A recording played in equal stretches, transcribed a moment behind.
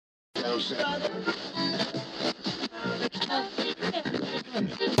hills of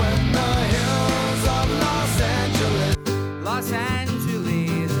Los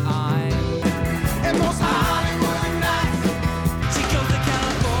Angeles, I'm and most Hollywood nights. She goes to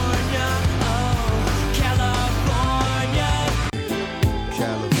California, oh, California.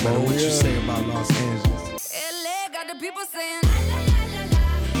 What you say about Los Angeles? LA got the people saying,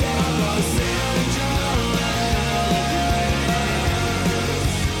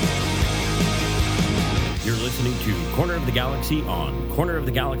 You're listening to Corner of the Galaxy on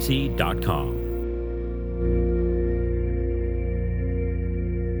cornerofthegalaxy.com.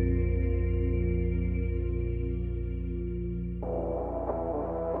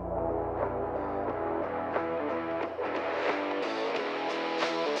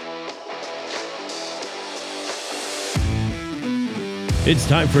 It's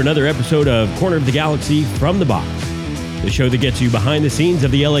time for another episode of Corner of the Galaxy from the Box, the show that gets you behind the scenes of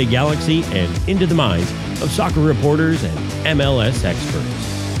the LA Galaxy and into the minds of soccer reporters and MLS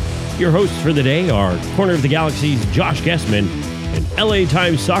experts. Your hosts for the day are Corner of the Galaxy's Josh Gessman and LA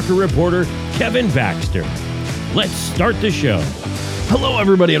Times soccer reporter Kevin Baxter. Let's start the show. Hello,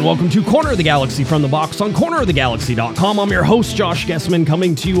 everybody, and welcome to Corner of the Galaxy from the Box on cornerofthegalaxy.com. I'm your host, Josh Gessman,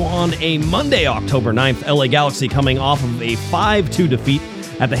 coming to you on a Monday, October 9th. LA Galaxy coming off of a 5-2 defeat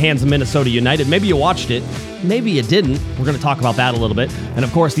at the hands of Minnesota United. Maybe you watched it. Maybe you didn't. We're going to talk about that a little bit. And,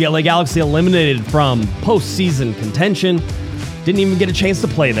 of course, the LA Galaxy eliminated from postseason contention. Didn't even get a chance to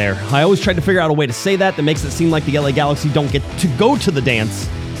play there. I always tried to figure out a way to say that makes it seem like the LA Galaxy don't get to go to the dance.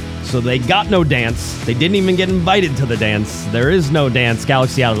 So they got no dance. They didn't even get invited to the dance. There is no dance.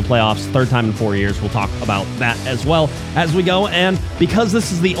 Galaxy out of the playoffs, third time in 4 years. We'll talk about that as well as we go. And because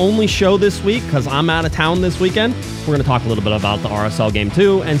this is the only show this week, because I'm out of town this weekend, we're going to talk a little bit about the RSL game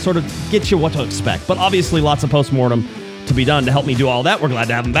too and sort of get you what to expect. But obviously lots of postmortem to be done to help me do all that. We're glad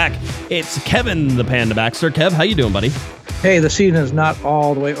to have him back. It's Kevin the Panda Baxter. Kev, how you doing, buddy? Hey, the season is not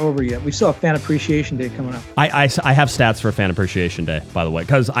all the way over yet. We still have Fan Appreciation Day coming up. I have stats for Fan Appreciation Day, by the way,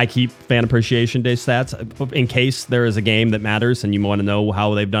 because I keep Fan Appreciation Day stats in case there is a game that matters and you want to know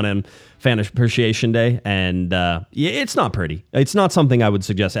how they've done in Fan Appreciation Day. And it's not pretty. It's not something I would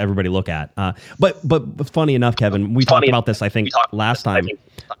suggest everybody look at. But funny enough, Kevin, we talked about this, I think, last time.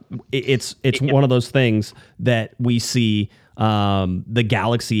 It's one of those things that we see. The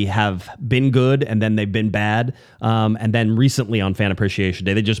Galaxy have been good and then they've been bad. And then recently on Fan Appreciation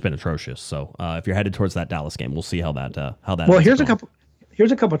Day, they've just been atrocious. So if you're headed towards that Dallas game, we'll see how that. Well, here's a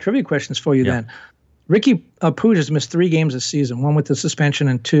couple trivia questions for you then. Ricky Puig has missed 3 games this season, 1 with the suspension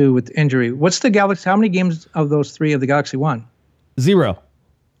and 2 with injury. What's the Galaxy? How many games of those 3 have the Galaxy won? 0.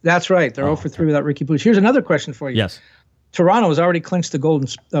 That's right. They're 0 for 3 without Ricky Puig. Here's another question for you. Yes. Toronto has already clinched the golden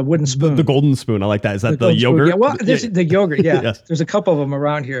wooden spoon. The golden spoon. I like that. Is that the yogurt? Yeah, well, there's the yogurt. Yeah, Yes. There's a couple of them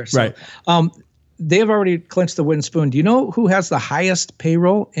around here. So, right. They have already clinched the wooden spoon. Do you know who has the highest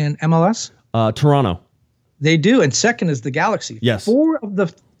payroll in MLS? Toronto. They do, and second is the Galaxy. Yes. 4 of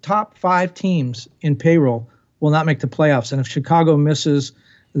the top 5 teams in payroll will not make the playoffs, and if Chicago misses,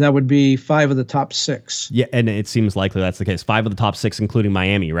 that would be 5 of the top 6. Yeah, and it seems likely that's the case. 5 of the top 6, including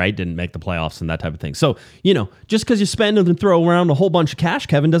Miami, right, didn't make the playoffs and that type of thing. So, just because you spend and throw around a whole bunch of cash,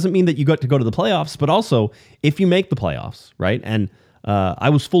 Kevin, doesn't mean that you got to go to the playoffs. But also, if you make the playoffs, right, and I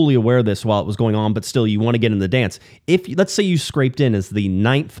was fully aware of this while it was going on, but still, you want to get in the dance. Let's say you scraped in as the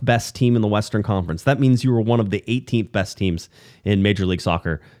 9th best team in the Western Conference, that means you were one of the 18th best teams in Major League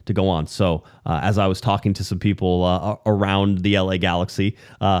Soccer to go on. So as I was talking to some people around the LA Galaxy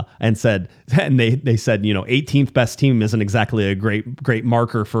and they said, 18th best team isn't exactly a great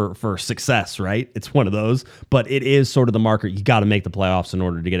marker for success, right? It's one of those, but it is sort of the marker. You got to make the playoffs in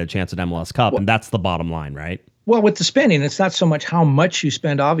order to get a chance at MLS Cup, and that's the bottom line, right? Well, with the spending, it's not so much how much you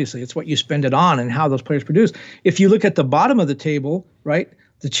spend, obviously. It's what you spend it on and how those players produce. If you look at the bottom of the table, right,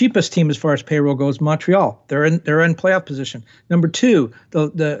 the cheapest team as far as payroll goes, Montreal. They're in playoff position. Number 2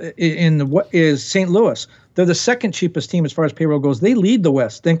 is St. Louis. They're the second cheapest team as far as payroll goes. They lead the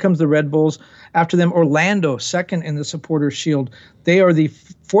West. Then comes the Red Bulls. After them, Orlando, second in the Supporters' Shield. They are the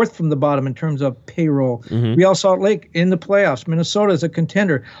 4th from the bottom in terms of payroll. Mm-hmm. Real Salt Lake in the playoffs. Minnesota is a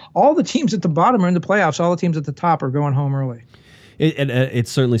contender. All the teams at the bottom are in the playoffs. All the teams at the top are going home early. It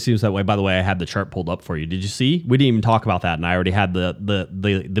certainly seems that way. By the way, I had the chart pulled up for you. Did you see? We didn't even talk about that, and I already had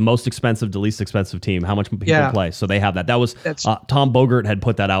the most expensive to least expensive team. How much people play? So they have that. That was Tom Bogert had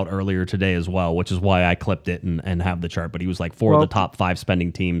put that out earlier today as well, which is why I clipped it and have the chart. But he was like 4 of the top 5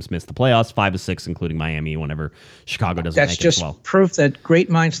 spending teams missed the playoffs, 5 of 6, including Miami. Whenever Chicago doesn't make it as well. That's just proof that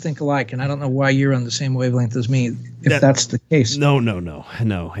great minds think alike, and I don't know why you're on the same wavelength as me. If that's the case. No.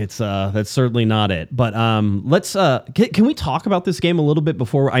 It's that's certainly not it. But let's can we talk about this this game a little bit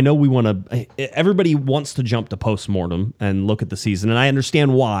before? I know we want to. Everybody wants to jump to postmortem and look at the season, and I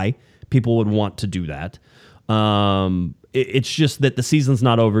understand why people would want to do that. It's just that the season's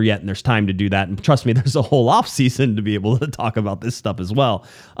not over yet, and there's time to do that. And trust me, there's a whole off season to be able to talk about this stuff as well.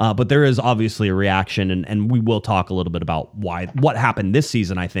 But there is obviously a reaction, and we will talk a little bit about what happened this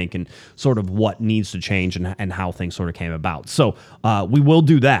season, I think, and sort of what needs to change and how things sort of came about. So we will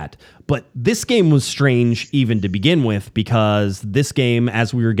do that. But this game was strange even to begin with, because this game,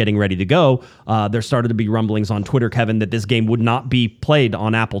 as we were getting ready to go, there started to be rumblings on Twitter, Kevin, that this game would not be played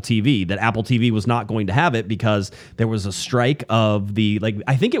on Apple TV, that Apple TV was not going to have it because there was a strike of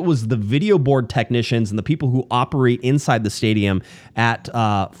I think it was the video board technicians and the people who operate inside the stadium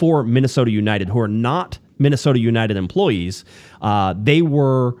for Minnesota United, who are not Minnesota United employees. They're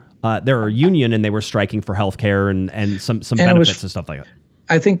a union, and they were striking for healthcare and some benefits and stuff like that.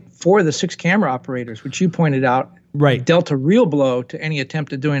 I think 4 of the 6 camera operators, which you pointed out, right, dealt a real blow to any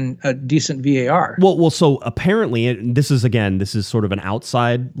attempt at doing a decent VAR. Well, so apparently, this is sort of an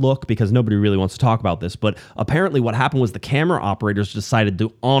outside look because nobody really wants to talk about this, but apparently what happened was the camera operators decided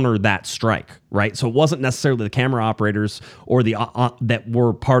to honor that strike, right? So it wasn't necessarily the camera operators or the that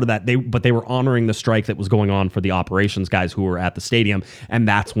were part of that, but they were honoring the strike that was going on for the operations guys who were at the stadium, and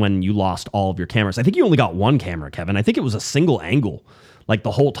that's when you lost all of your cameras. I think you only got one camera, Kevin. I think it was a single angle, like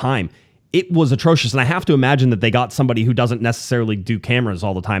the whole time. It was atrocious, and I have to imagine that they got somebody who doesn't necessarily do cameras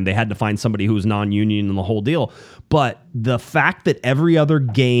all the time. They had to find somebody who was non-union and the whole deal. But the fact that every other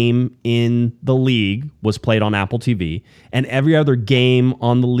game in the league was played on Apple TV, and every other game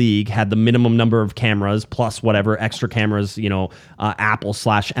on the league had the minimum number of cameras plus whatever extra cameras,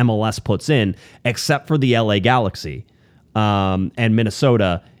 Apple/MLS puts in, except for the LA Galaxy and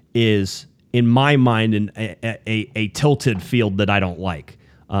Minnesota, is, in my mind, a tilted field that I don't like.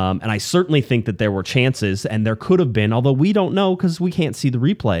 And I certainly think that there were chances, and there could have been, although we don't know because we can't see the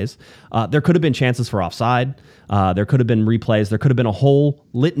replays, there could have been chances for offside. There could have been replays. There could have been a whole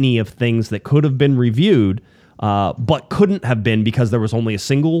litany of things that could have been reviewed, but couldn't have been because there was only a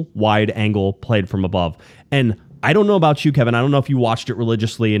single wide angle played from above. And I don't know about you, Kevin. I don't know if you watched it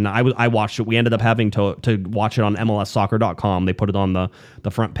religiously, and I watched it. We ended up having to watch it on MLSsoccer.com. They put it on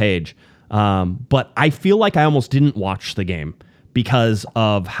the front page. But I feel like I almost didn't watch the game because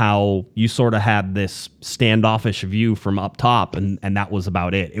of how you sort of had this standoffish view from up top, and that was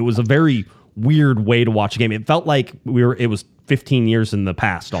about it. It was a very weird way to watch a game. It felt like it was 15 years in the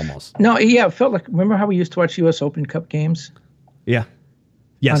past almost. No, yeah, it felt like, remember how we used to watch US Open Cup games? Yeah.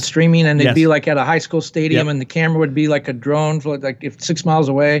 Yes. On streaming, and they'd be like at a high school stadium, Yep. and the camera would be like a drone, for like if 6 miles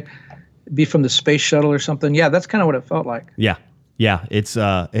away, it'd be from the space shuttle or something. Yeah, that's kind of what it felt like. Yeah. Yeah, it's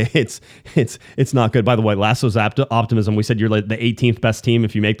not good. By the way, Lasso's optimism, we said you're like the 18th best team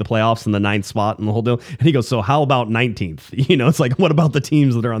if you make the playoffs in the 9th spot and the whole deal. And he goes, so how about 19th? It's like, what about the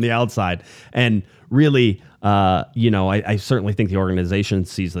teams that are on the outside? And really, I certainly think the organization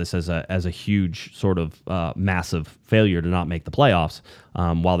sees this as a huge sort of massive failure to not make the playoffs.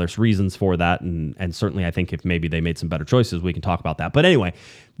 While there's reasons for that, and certainly I think if maybe they made some better choices, we can talk about that. But anyway,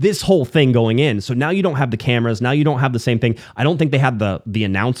 this whole thing going in, so now you don't have the cameras, now you don't have the same thing. I don't think they had the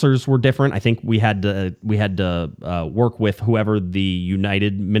announcers were different. I think we had to work with whoever the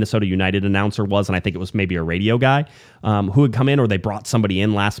Minnesota United announcer was, and I think it was maybe a radio guy who had come in, or they brought somebody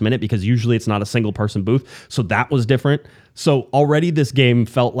in last minute because usually it's not a single person booth. So that was different. So already this game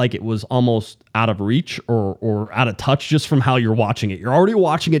felt like it was almost out of reach or out of touch just from how you're watching it. You're already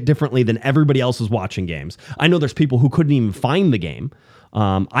watching it differently than everybody else is watching games. I know there's people who couldn't even find the game.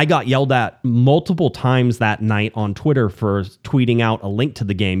 I got yelled at multiple times that night on Twitter for tweeting out a link to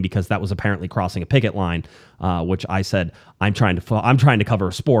the game because that was apparently crossing a picket line, which I said I'm trying to cover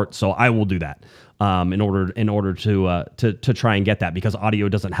a sport, so I will do that in order to try and get that, because audio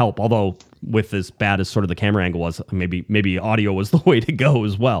doesn't help. Although with as bad as sort of the camera angle was, maybe audio was the way to go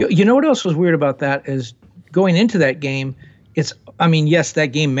as well. You know what else was weird about that is going into that game. Yes, that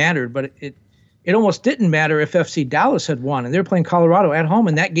game mattered, but it almost didn't matter if FC Dallas had won, and they were playing Colorado at home,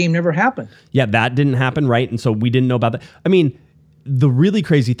 and that game never happened. Yeah, that didn't happen, right? And so we didn't know about that. The really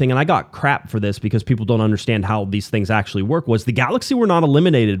crazy thing, and I got crap for this because people don't understand how these things actually work, was the Galaxy were not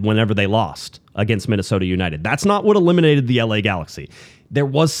eliminated whenever they lost against Minnesota United. That's not what eliminated the LA Galaxy. there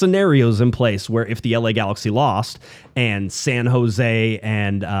was scenarios in place where if the LA Galaxy lost and San Jose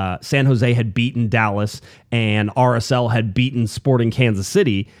had beaten Dallas and RSL had beaten Sporting Kansas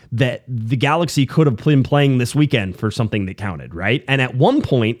City, that the Galaxy could have been playing this weekend for something that counted, right? And at one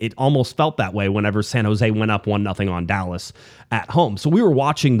point, it almost felt that way whenever San Jose went up 1-0 on Dallas at home. So we were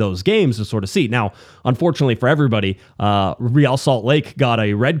watching those games to sort of see. Now, unfortunately for everybody, Real Salt Lake got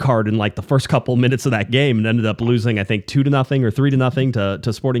a red card in like the first couple minutes of that game and ended up losing, I think, 2-0 or 3-0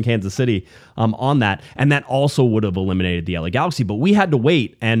 to Sporting Kansas City on that. And that also would have eliminated the LA Galaxy. But we had to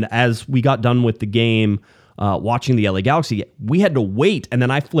wait. And as we got done with the game, watching the LA Galaxy, we had to wait. And then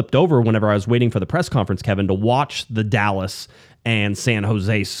I flipped over whenever I was waiting for the press conference, Kevin, to watch the Dallas and San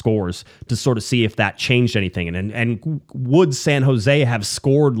Jose scores to sort of see if that changed anything. And would San Jose have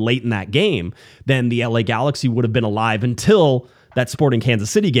scored late in that game, then the LA Galaxy would have been alive until that Sporting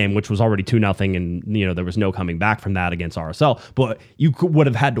Kansas City game, which was already 2-0, and there was no coming back from that against RSL. But you would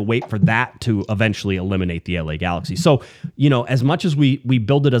have had to wait for that to eventually eliminate the LA Galaxy. So, as much as we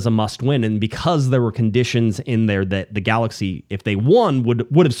build it as a must-win, and because there were conditions in there that the Galaxy, if they won,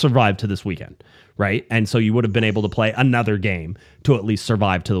 would have survived to this weekend, right? And so you would have been able to play another game to at least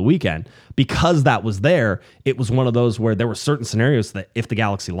survive to the weekend. Because that was there, it was one of those where there were certain scenarios that if the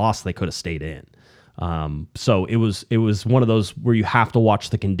Galaxy lost, they could have stayed in. So it was one of those where you have to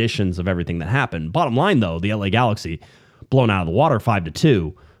watch the conditions of everything that happened. Bottom line, though, the LA Galaxy blown out of the water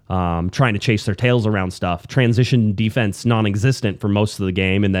 5-2, trying to chase their tails around stuff. Transition defense non-existent for most of the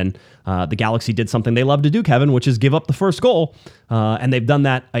game, and then the Galaxy did something they love to do, Kevin, which is give up the first goal. And they've done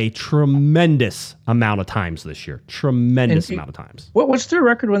that a tremendous amount of times this year. Tremendous amount of times. What's their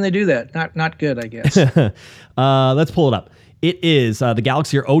record when they do that? Not good, I guess. Let's pull it up. It is the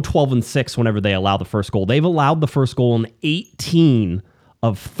Galaxy are 0-12-6 whenever they allow the first goal. They've allowed the first goal in 18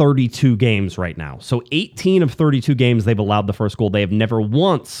 of 32 games right now. So 18 of 32 games they've allowed the first goal. They have never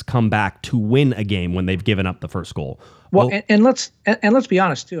once come back to win a game when they've given up the first goal. Well, and let's be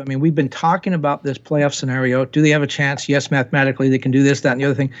honest too. I mean, we've been talking about this playoff scenario. Do they have a chance? Yes, mathematically they can do this, that, and the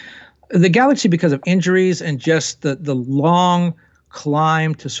other thing. The Galaxy, because of injuries and just the long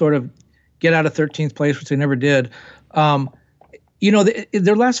climb to sort of get out of 13th place, which they never did.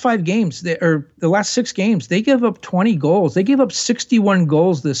 Their last 5 games, the last 6 games, they give up 20 goals. They gave up 61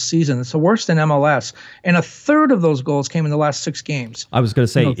 goals this season. It's the worst in MLS. And a third of those goals came in the last 6 games. I was going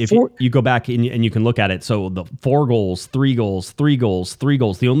to say, if you go back and you can look at it, so the 4 goals, 3 goals, 3 goals, 3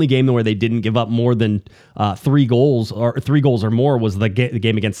 goals. The only game where they didn't give up more than 3 goals or 3 goals or more was the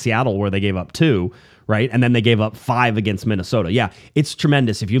game against Seattle, where they gave up 2. Right. And then they gave up 5 against Minnesota. Yeah, it's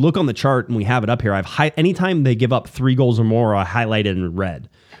tremendous. If you look on the chart, and we have it up here, anytime they give up 3 goals or more, I highlighted in red.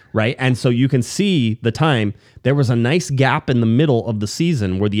 Right. And so you can see the time. There was a nice gap in the middle of the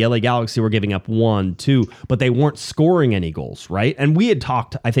season where the LA Galaxy were giving up 1, 2, but they weren't scoring any goals. Right. And we had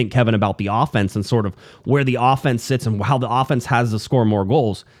talked, I think, Kevin, about the offense and sort of where the offense sits and how the offense has to score more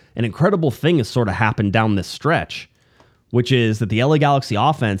goals. An incredible thing has sort of happened down this stretch, which is that the LA Galaxy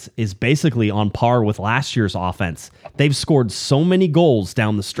offense is basically on par with last year's offense. They've scored so many goals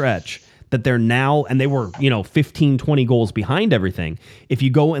down the stretch that they're now, and they were 15, 20 goals behind everything. If you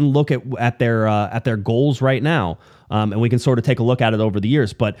go and look at their goals right now, and we can sort of take a look at it over the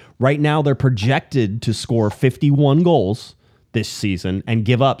years, but right now they're projected to score 51 goals this season and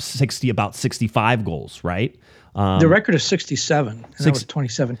give up about 65 goals, right? The record is 67, and that was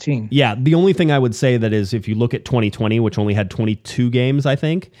 2017. Yeah, the only thing I would say that is if you look at 2020, which only had 22 games, I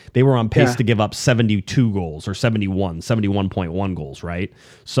think, they were on pace to give up 72 goals or 71.1 goals, right?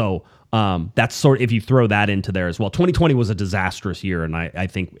 So that's sort of, if you throw that into there as well. 2020 was a disastrous year, and I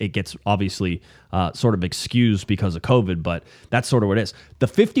think it gets obviously sort of excused because of COVID, but that's sort of what it is. The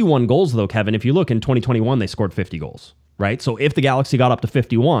 51 goals, though, Kevin, if you look in 2021, they scored 50 goals, right? So if the Galaxy got up to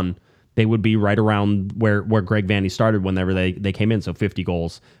 51, they would be right around where Greg Vanney started whenever they came in. So 50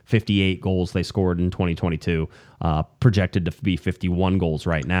 goals, 58 goals they scored in 2022, projected to be 51 goals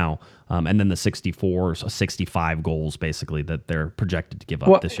right now. And then the 65 goals basically that they're projected to give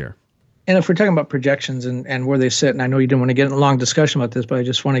up this year. And if we're talking about projections and where they sit, and I know you didn't want to get in a long discussion about this, but I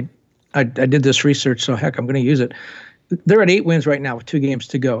just want to, I did this research, so heck, I'm going to use it. They're at 8 wins right now with 2 games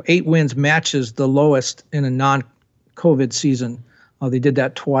to go. 8 wins matches the lowest in a non-COVID season. They did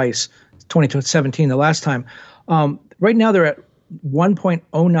that twice, 2017, the last time. Right now they're at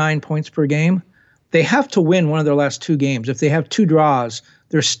 1.09 points per game. They have to win one of their last 2 games. If they have 2 draws,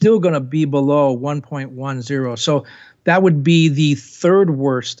 they're still going to be below 1.10. So that would be the 3rd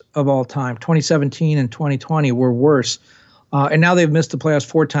worst of all time. 2017 and 2020 were worse. And now they've missed the playoffs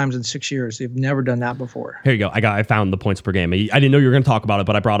 4 times in 6 years. They've never done that before. Here you go. I found the points per game. I didn't know you were going to talk about it,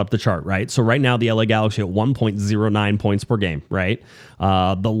 but I brought up the chart, right? So right now the LA Galaxy at 1.09 points per game, right?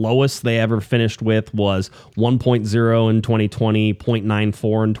 The lowest they ever finished with was 1.0 in 2020,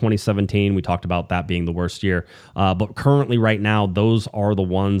 0.94 in 2017. We talked about that being the worst year. But currently right now, those are the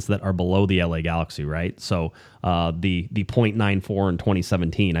ones that are below the LA Galaxy, right? So the 0.94 in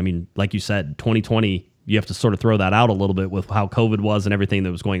 2017. I mean, like you said, 2020, you have to sort of throw that out a little bit with how COVID was and everything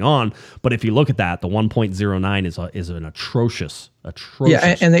that was going on. But if you look at that, the 1.09 is an atrocious.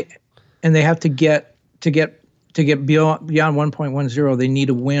 Yeah, and they have to get beyond 1.10. They need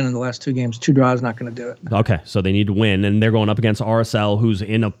a win in the last 2 games. 2 draws not going to do it. Okay, so they need to win, and they're going up against RSL, who's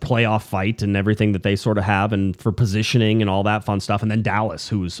in a playoff fight and everything that they sort of have, and for positioning and all that fun stuff, and then Dallas,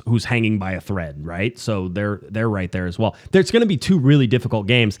 who's hanging by a thread, right? So they're right there as well. There's going to be 2 really difficult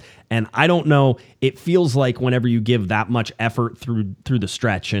games, and I don't know. It feels like whenever you give that much effort through the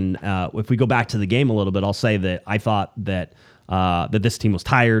stretch, and if we go back to the game a little bit, I'll say that I thought that this team was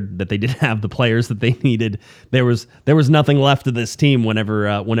tired, that they didn't have the players that they needed. There was nothing left of this team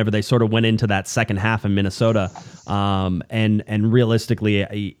whenever they sort of went into that second half in Minnesota. And realistically,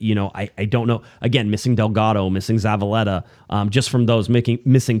 I don't know. Again, missing Delgado, missing Zavaleta, just from those missing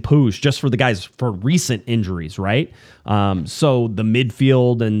Puig, just for the guys for recent injuries, right? So the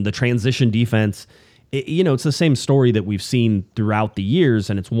midfield and the transition defense. It's the same story that we've seen throughout the years,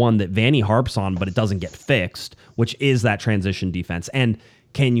 and it's one that Vanny harps on, but it doesn't get fixed, which is that transition defense. And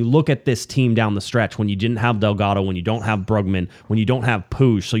can you look at this team down the stretch when you didn't have Delgado, when you don't have Brugman, when you don't have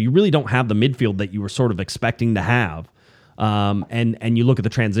Puig, so you really don't have the midfield that you were sort of expecting to have. And you look at the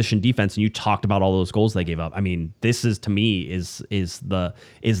transition defense, and you talked about all those goals they gave up. I mean, this is, to me, is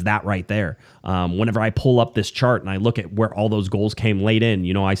that right there. Whenever I pull up this chart and I look at where all those goals came late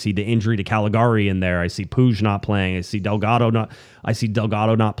in, I see the injury to Caligari in there. I see Puig not playing. I see Delgado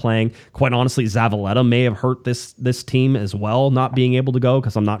not playing. Quite honestly, Zavaleta may have hurt this team as well, not being able to go,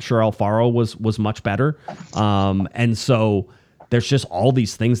 because I'm not sure Alfaro was much better. And so there's just all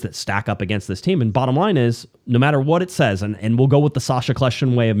these things that stack up against this team. And bottom line is, no matter what it says, and we'll go with the Sasha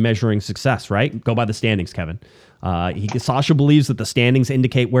Kljestan way of measuring success, right? Go by the standings, Kevin. Sasha believes that the standings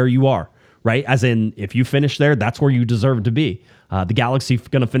indicate where you are, right? As in, if you finish there, that's where you deserve to be. The Galaxy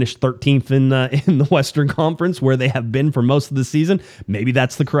going to finish 13th in the Western Conference, where they have been for most of the season. Maybe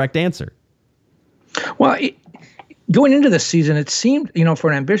that's the correct answer. Well, going into this season, it seemed, for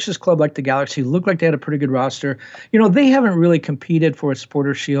an ambitious club like the Galaxy, looked like they had a pretty good roster. They haven't really competed for a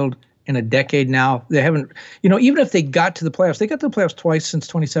Supporters' Shield in a decade now. They haven't, even if they got to the playoffs, they got to the playoffs twice since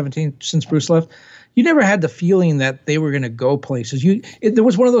 2017, since Bruce left. You never had the feeling that they were going to go places. There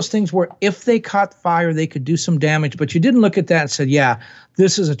was one of those things where if they caught fire, they could do some damage, but you didn't look at that and said, yeah,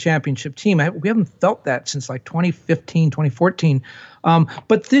 this is a championship team. We haven't felt that since like 2015, 2014.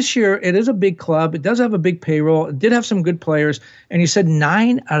 But this year, it is a big club. It does have a big payroll. It did have some good players. And you said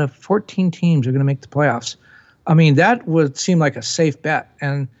 9 out of 14 teams are going to make the playoffs. I mean, that would seem like a safe bet.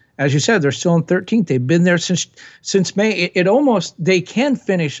 And as you said, they're still in 13th. They've been there since May. They can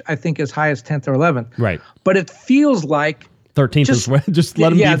finish, I think, as high as 10th or 11th. Right. But it feels like 13th is where, just let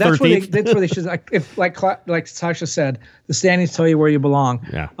them be 13th. That's where they should. Like Sasha said, the standings tell you where you belong.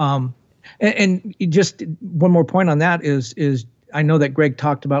 Yeah. And just one more point on that is I know that Greg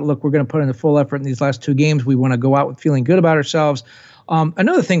talked about, look, we're going to put in the full effort in these last 2 games. We want to go out with feeling good about ourselves.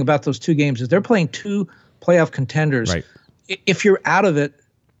 Another thing about those 2 games is they're playing 2 playoff contenders. Right. If you're out of it,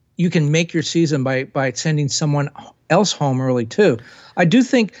 you can make your season by sending someone else home early too. I do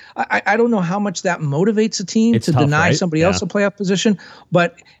think I don't know how much that motivates a team to tough, deny right? somebody else a playoff position,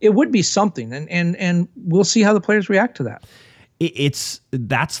 but it would be something, and we'll see how the players react to that.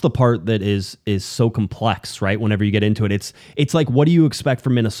 That's the part that is so complex, right? Whenever you get into it, it's like, what do you expect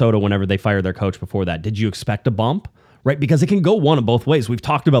from Minnesota whenever they fire their coach before that? Did you expect a bump? Right? Because it can go one of both ways. We've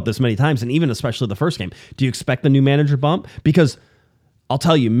talked about this many times, and even especially the first game. Do you expect the new manager bump? Because I'll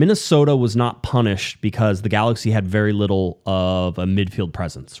tell you, Minnesota was not punished because the Galaxy had very little of a midfield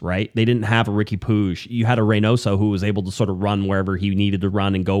presence, right? They didn't have a Ricky Puig. You had a Reynoso who was able to sort of run wherever he needed to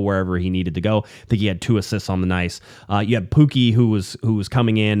run and go wherever he needed to go. I think he had 2 assists on the nice. You had Pukki who was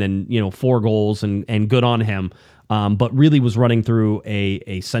coming in and 4 goals and good on him. But really was running through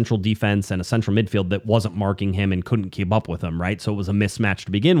a central defense and a central midfield that wasn't marking him and couldn't keep up with him, right? So it was a mismatch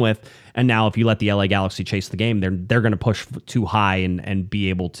to begin with. And now if you let the LA Galaxy chase the game, they're going to push too high and be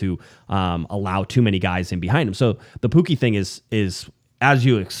able to allow too many guys in behind him. So the Pukki thing is as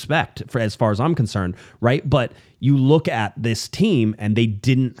you expect, as far as I'm concerned, right? But you look at this team and they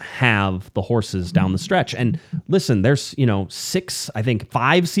didn't have the horses down the stretch. And listen, there's,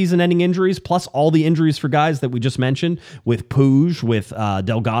 5 season-ending injuries, plus all the injuries for guys that we just mentioned with Puig, with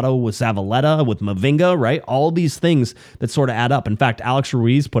Delgado, with Zavaleta, with Mavinga, right? All these things that sort of add up. In fact, Alex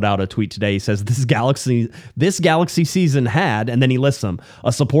Ruiz put out a tweet today. He says, this Galaxy season had, and then he lists them,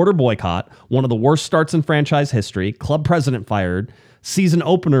 a supporter boycott, one of the worst starts in franchise history, club president fired, season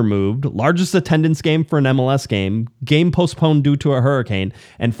opener moved, largest attendance game for an MLS game postponed due to a hurricane,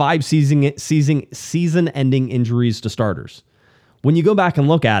 and 5 season-ending injuries to starters. When you go back and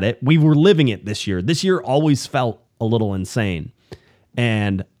look at it, we were living it this year. This year always felt a little insane.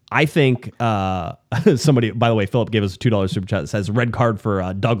 And I think somebody, by the way, Philip gave us a $2 super chat that says red card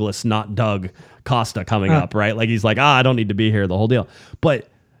for Douglas, not Doug Costa coming up, right? Like he's like, I don't need to be here, the whole deal. But,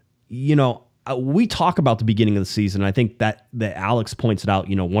 we talk about the beginning of the season. I think that Alex points it out,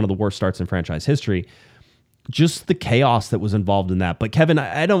 one of the worst starts in franchise history, just the chaos that was involved in that. But Kevin,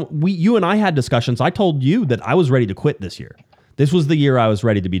 you and I had discussions. I told you that I was ready to quit this year. This was the year I was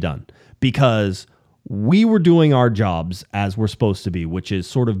ready to be done because we were doing our jobs as we're supposed to be, which is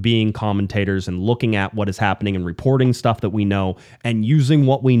sort of being commentators and looking at what is happening and reporting stuff that we know and using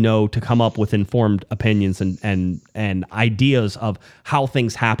what we know to come up with informed opinions and ideas of how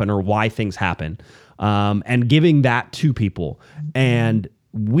things happen or why things happen, and giving that to people. And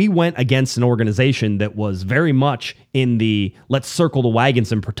we went against an organization that was very much in the let's circle the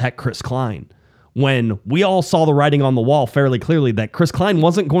wagons and protect Chris Klein, when we all saw the writing on the wall fairly clearly that Chris Klein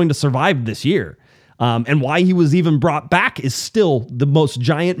wasn't going to survive this year. And why he was even brought back is still the most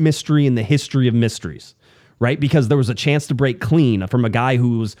giant mystery in the history of mysteries, right? Because there was a chance to break clean from a guy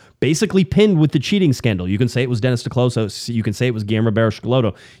who was basically pinned with the cheating scandal. You can say it was Dennis DeCloso. You can say it was Guillermo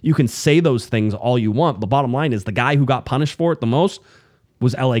Barros-Schelotto. You can say those things all you want. The bottom line is the guy who got punished for it the most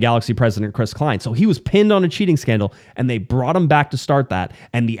was LA Galaxy president Chris Klein. So he was pinned on a cheating scandal, and they brought him back to start that.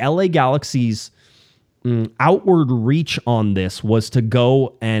 And the LA Galaxy's outward reach on this was to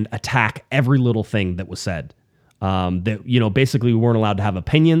go and attack every little thing that was said. That, basically we weren't allowed to have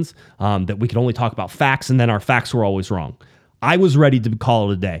opinions, that we could only talk about facts, and then our facts were always wrong. I was ready to call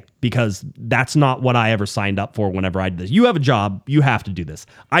it a day because that's not what I ever signed up for whenever I did this. You have a job, you have to do this.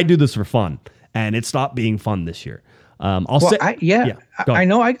 I do this for fun, and it stopped being fun this year. I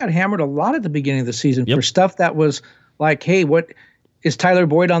know I got hammered a lot at the beginning of the season for stuff that was like, hey, what is Tyler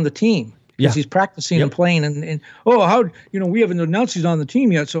Boyd on the team? Because he's practicing and playing, and we haven't announced he's on the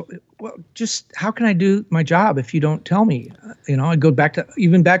team yet. So, just how can I do my job if you don't tell me? I go back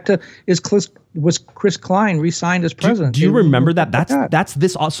to was Chris Klein re-signed as president? Do you remember that? That's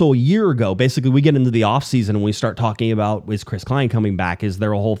this. So a year ago, basically, we get into the offseason and we start talking about, is Chris Klein coming back? Is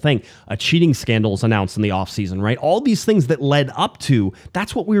there a whole thing? A cheating scandal is announced in the offseason, right? All these things that led up to,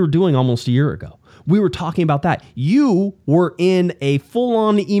 that's what we were doing almost a year ago. We were talking about that. You were in a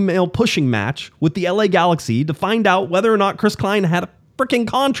full-on email pushing match with the LA Galaxy to find out whether or not Chris Klein had a freaking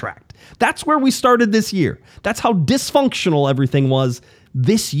contract. That's where we started this year. That's how dysfunctional everything was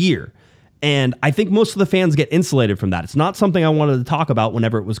this year. And I think most of the fans get insulated from that. It's not something I wanted to talk about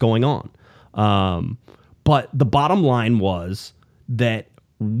whenever it was going on. But the bottom line was that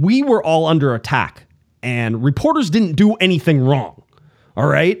we were all under attack, and reporters didn't do anything wrong. All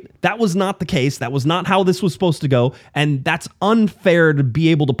right. That was not the case. That was not how this was supposed to go. And that's unfair to be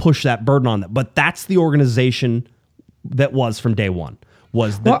able to push that burden on them. But that's the organization that was from day one,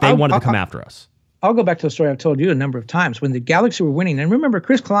 was that they wanted to come after us. I'll go back to the story I've told you a number of times when the Galaxy were winning. And remember,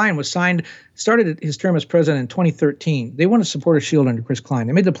 Chris Klein started his term as president in 2013. They won a supporter shield under Chris Klein.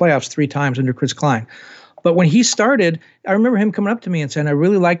 They made the playoffs 3 times under Chris Klein. But when he started, I remember him coming up to me and saying, I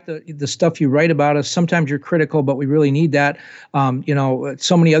really like the stuff you write about us. Sometimes you're critical, but we really need that.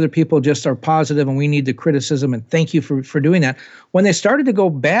 So many other people just are positive and we need the criticism, and thank you for doing that. When they started to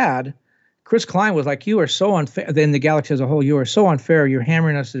go bad, Chris Klein was like, you are so unfair. Then the Galaxy as a whole, you are so unfair. You're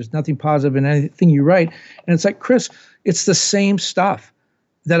hammering us. There's nothing positive in anything you write. And it's like, Chris, it's the same stuff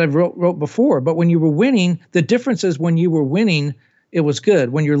that I've wrote before. But when you were winning, the difference is when you were winning, it was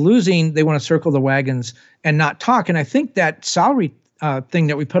good. When you're losing, they want to circle the wagons and not talk. And I think that salary thing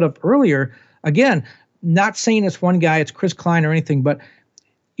that we put up earlier, again, not saying it's one guy, it's Chris Klein or anything, but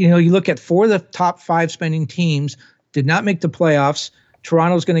you look at 4 of the top 5 spending teams did not make the playoffs.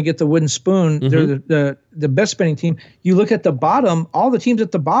 Toronto's going to get the wooden spoon. Mm-hmm. They're the best spending team. You look at the bottom, all the teams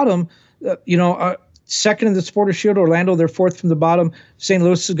at the bottom, second in the Supporters Shield. Orlando, they're 4th from the bottom. St.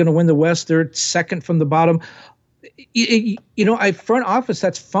 Louis is going to win the West. They're 2nd from the bottom. A front office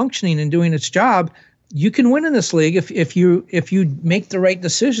that's functioning and doing its job you can win in this league if you make the right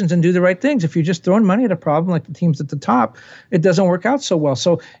decisions and do the right things. If you're just throwing money at a problem like the teams at the top, it doesn't work out so well.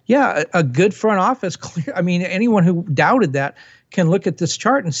 So yeah, a good front office. Clear. I mean, anyone who doubted that can look at this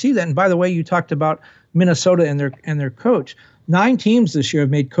chart and see that. And by the way, you talked about Minnesota and their coach. 9 teams this year have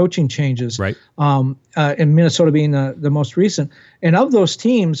made coaching changes. Right. And Minnesota being the most recent. And of those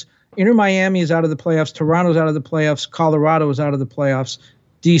teams, Inter Miami is out of the playoffs. Toronto's out of the playoffs. Colorado is out of the playoffs.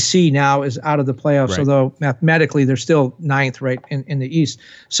 DC now is out of the playoffs, although mathematically they're still 9th, right, in the East.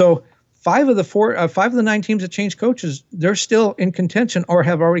 So 5 of the 9 teams that changed coaches, they're still in contention or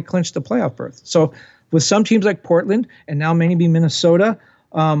have already clinched the playoff berth. So with some teams like Portland and now maybe Minnesota,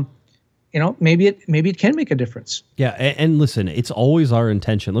 maybe it can make a difference. Yeah, and listen, it's always our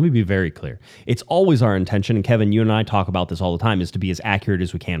intention. Let me be very clear. It's always our intention, and Kevin, you and I talk about this all the time, is to be as accurate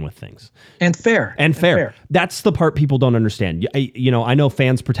as we can with things. And fair. And fair. That's the part people don't understand. I know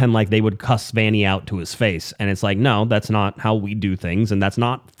fans pretend like they would cuss Vanny out to his face, and it's like, no, that's not how we do things, and that's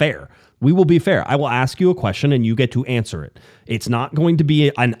not fair. We will be fair. I will ask you a question and you get to answer it. It's not going to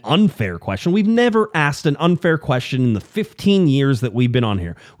be an unfair question. We've never asked an unfair question in the 15 years that we've been on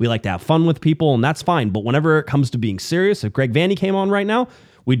here. We like to have fun with people, and that's fine. But whenever it comes to being serious, if Greg Vanny came on right now,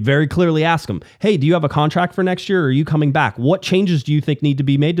 we'd very clearly ask him, hey, do you have a contract for next year, or are you coming back? What changes do you think need to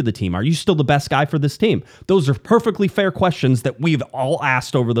be made to the team? Are you still the best guy for this team? Those are perfectly fair questions that we've all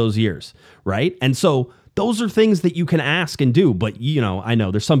asked over those years, right? And so those are things that you can ask and do, but I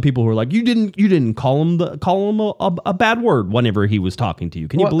know there's some people who are like, you didn't call him a bad word whenever he was talking to you.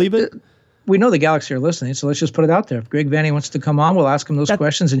 Can you believe it? We know the Galaxy are listening, so let's just put it out there. If Greg Vanny wants to come on, we'll ask him those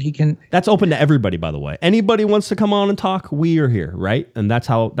questions, and he can. That's open to everybody, by the way. Anybody wants to come on and talk, we are here, right? And that's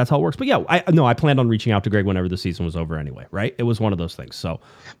how it works. But yeah, I planned on reaching out to Greg whenever the season was over anyway, right? It was one of those things. So,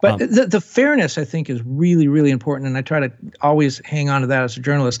 but the fairness, I think, is really, really important, and I try to always hang on to that as a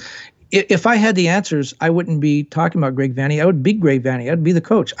journalist. If I had the answers, I wouldn't be talking about Greg Vanny. I would be Greg Vanny. I'd be the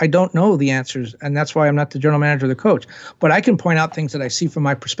coach. I don't know the answers, and that's why I'm not the general manager or the coach. But I can point out things that I see from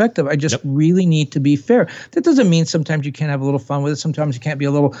my perspective. I just really need to be fair. That doesn't mean sometimes you can't have a little fun with it. Sometimes you can't be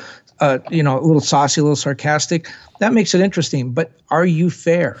a little, a little saucy, a little sarcastic. That makes it interesting. But are you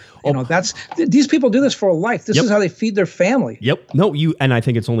fair? These people do this for a life. This is how they feed their family. Yep. No, and I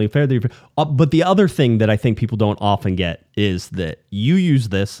think it's only fair that you're but the other thing that I think people don't often get is that you use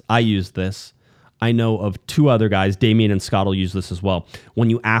this, I use this. I know of 2 other guys, Damian and Scott will use this as well. When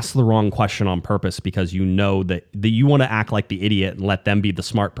you ask the wrong question on purpose because you know that you want to act like the idiot and let them be the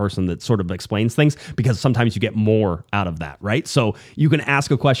smart person that sort of explains things, because sometimes you get more out of that, right? So you can ask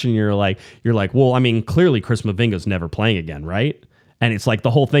a question and you're like, well, I mean, clearly Chris Mavinga's never playing again, right? And it's like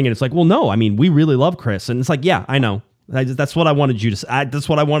the whole thing, and it's like, well, no, I mean, we really love Chris. And it's like, yeah, I know. That's what I wanted you to say. That's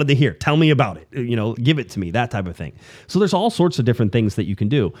what I wanted to hear. Tell me about it. Give it to me, that type of thing. So there's all sorts of different things that you can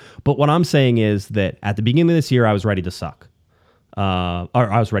do. But what I'm saying is that at the beginning of this year, I was ready to suck. I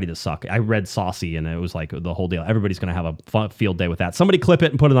read Saucy, and it was like the whole deal. Everybody's going to have a fun field day with that. Somebody clip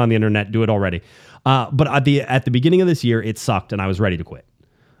it and put it on the internet. Do it already. But at the beginning of this year, it sucked, and I was ready to quit.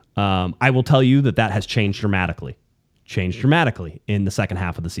 I will tell you that has changed dramatically. In the second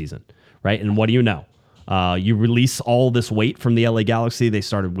half of the season, right? And what do you know? You release all this weight from the LA Galaxy. They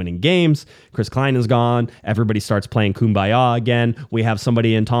started winning games. Chris Klein is gone. Everybody starts playing Kumbaya again. We have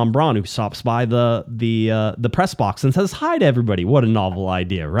somebody in Tom Braun who stops by the press box and says hi to everybody. What a novel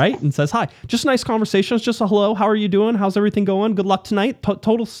idea, right? And says hi. Just nice conversations. Just a hello. How are you doing? How's everything going? Good luck tonight.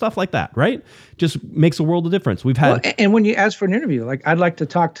 Total stuff like that, right? Just makes a world of difference. We've had. And when you ask for an interview, like, I'd like to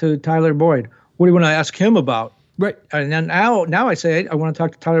talk to Tyler Boyd. What do you want to ask him about? Right. And then now I say, I want to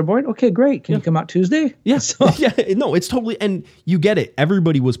talk to Tyler Boyd. Okay, great. Can you come out Tuesday? Yes. Yeah. No, it's totally, and you get it.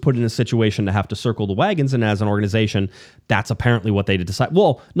 Everybody was put in a situation to have to circle the wagons. And as an organization, that's apparently what they decide.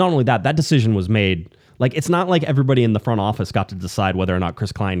 Well, not only that decision was made. Like, it's not like everybody in the front office got to decide whether or not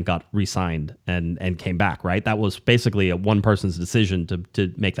Chris Klein got re-signed and came back, right? That was basically one person's decision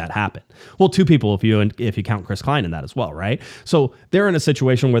to make that happen. Well, 2 people if you count Chris Klein in that as well, right? So they're in a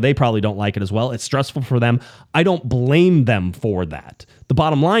situation where they probably don't like it as well. It's stressful for them. I don't blame them for that. The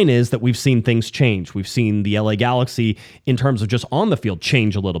bottom line is that we've seen things change. We've seen the LA Galaxy, in terms of just on the field,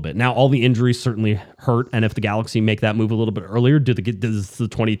 change a little bit. Now, all the injuries certainly hurt, and if the Galaxy make that move a little bit earlier, does the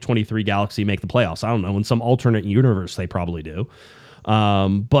 2023 Galaxy make the playoffs? I don't know. In some alternate universe, they probably do.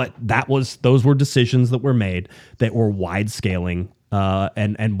 But those were decisions that were made that were wide-scaling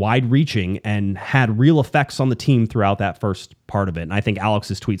and wide-reaching, and had real effects on the team throughout that first part of it. And I think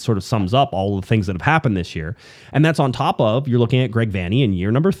Alex's tweet sort of sums up all of the things that have happened this year. And that's on top of, you're looking at Greg Vanney in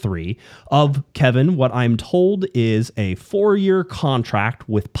year number 3 of, Kevin, what I'm told is a 4-year contract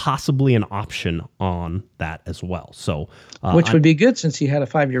with possibly an option on that as well. So, which would be good since he had a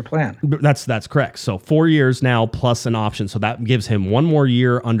 5-year plan. That's correct. So 4 years now plus an option. So that gives him 1 more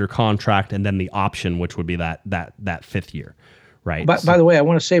year under contract, and then the option, which would be that 5th year. Right. But by the way, I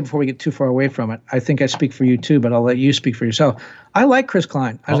want to say before we get too far away from it, I think I speak for you too, but I'll let you speak for yourself. I like Chris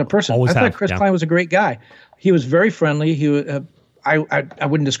Klein as a person. I thought Chris Klein was a great guy. He was very friendly. He I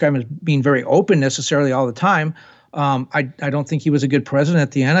wouldn't describe him as being very open necessarily all the time. I don't think he was a good president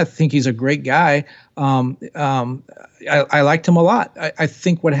at the end. I think he's a great guy. I liked him a lot. I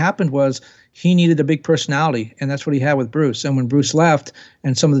think what happened was he needed a big personality, and that's what he had with Bruce. And when Bruce left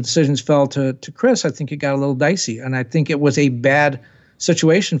and some of the decisions fell to Chris, I think it got a little dicey. And I think it was a bad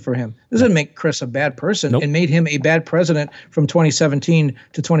situation for him. This doesn't make Chris a bad person. Nope. It made him a bad president from 2017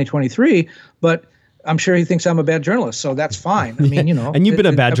 to 2023. But I'm sure he thinks I'm a bad journalist, so that's fine. I mean, and you've been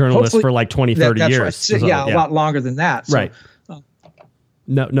a bad journalist for like 20, 30 years. Right. So, yeah, a lot longer than that. So, right.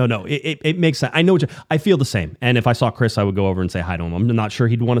 No. It makes sense. I know. I feel the same. And if I saw Chris, I would go over and say hi to him. I'm not sure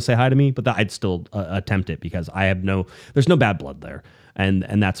he'd want to say hi to me, but I'd still attempt it because there's no bad blood there,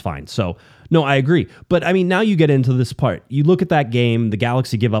 and that's fine. So no, I agree. But I mean, now you get into this part. You look at that game. The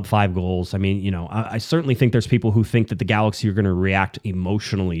Galaxy give up 5 goals. I mean, I certainly think there's people who think that the Galaxy are going to react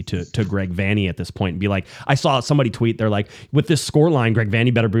emotionally to Greg Vanney at this point and be like, I saw somebody tweet. They're like, with this scoreline, Greg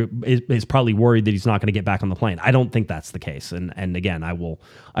Vanney is probably worried that he's not going to get back on the plane. I don't think that's the case. And again, I will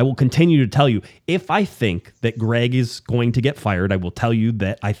continue to tell you, if I think that Greg is going to get fired, I will tell you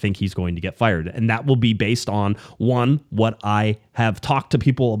that I think he's going to get fired. And that will be based on, 1, what I have talked to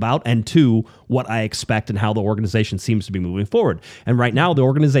people about, and 2, what I expect and how the organization seems to be moving forward. And right now, the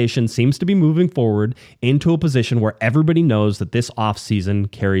organization seems to be moving forward into a position where everybody knows that this offseason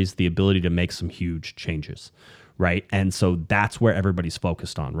carries the ability to make some huge changes. Right. And so that's where everybody's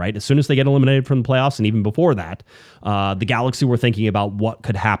focused on. Right. As soon as they get eliminated from the playoffs, and even before that, the Galaxy were thinking about what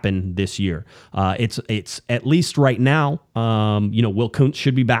could happen this year. It's at least right now, Will Kuntz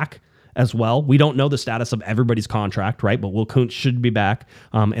should be back as well. We don't know the status of everybody's contract, right? But Will Kuntz should be back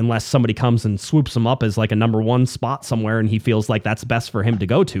unless somebody comes and swoops him up as like a number 1 spot somewhere and he feels like that's best for him to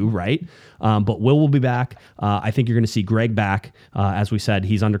go to, right? But Will be back. I think you're going to see Greg back. As we said,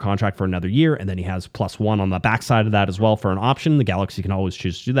 he's under contract for another year, and then he has +1 on the backside of that as well for an option. The Galaxy can always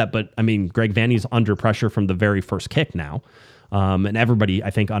choose to do that. But I mean, Greg Vanney's under pressure from the very first kick now. And everybody, I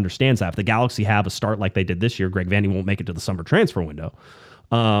think, understands that. If the Galaxy have a start like they did this year, Greg Vanney won't make it to the summer transfer window.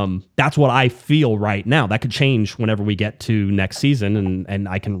 That's what I feel right now. That could change whenever we get to next season, and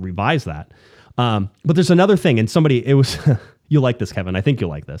I can revise that. But there's another thing, and you'll like this, Kevin. I think you'll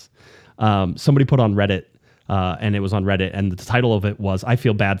like this. Somebody put on Reddit, and it was on Reddit, and the title of it was, I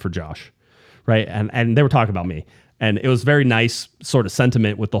feel bad for Josh, right? And they were talking about me. And it was very nice sort of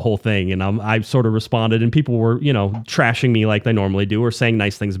sentiment with the whole thing. And I sort of responded, and people were, trashing me like they normally do, or saying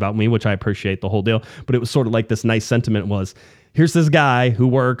nice things about me, which I appreciate the whole deal. But it was sort of like this nice sentiment was, here's this guy who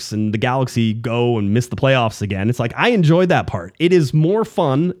works and the Galaxy go and miss the playoffs again. It's like, I enjoyed that part. It is more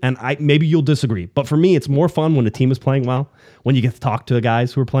fun, and maybe you'll disagree, but for me, it's more fun when a team is playing well, when you get to talk to the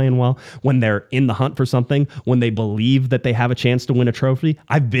guys who are playing well, when they're in the hunt for something, when they believe that they have a chance to win a trophy.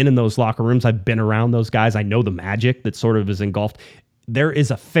 I've been in those locker rooms. I've been around those guys. I know the magic that sort of is engulfed. There is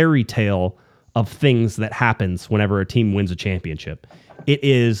a fairy tale of things that happens whenever a team wins a championship. It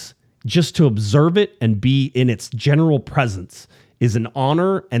is just to observe it and be in its general presence is an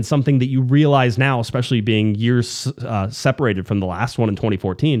honor, and something that you realize now, especially being years separated from the last one in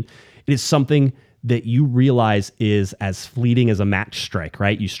 2014, it is something that you realize is as fleeting as a match strike,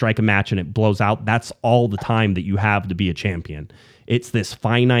 right? You strike a match and it blows out. That's all the time that you have to be a champion. It's this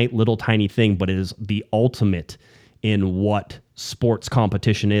finite little tiny thing, but it is the ultimate in what sports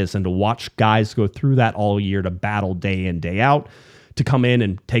competition is. And to watch guys go through that all year, to battle day in, day out, to come in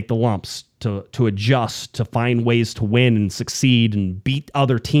and take the lumps, to adjust, to find ways to win and succeed and beat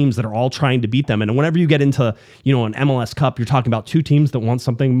other teams that are all trying to beat them. And whenever you get into, an MLS Cup, you're talking about 2 teams that want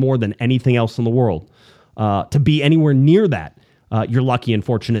something more than anything else in the world. To be anywhere near that, you're lucky and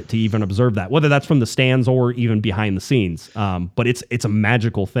fortunate to even observe that, whether that's from the stands or even behind the scenes. But it's a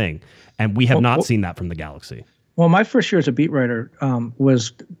magical thing, and we have not seen that from the Galaxy. Well, my first year as a beat writer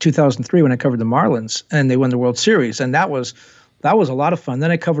was 2003 when I covered the Marlins, and they won the World Series, and that was a lot of fun. Then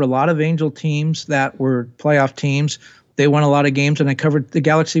I covered a lot of Angel teams that were playoff teams. They won a lot of games, and I covered the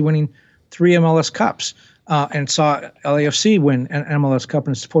Galaxy winning 3 MLS Cups and saw LAFC win an MLS Cup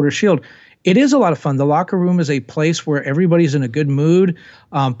and a Supporters Shield. It is a lot of fun. The locker room is a place where everybody's in a good mood.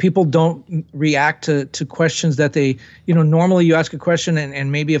 People don't react to questions that they, normally you ask a question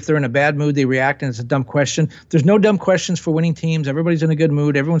and maybe if they're in a bad mood, they react and it's a dumb question. There's no dumb questions for winning teams. Everybody's in a good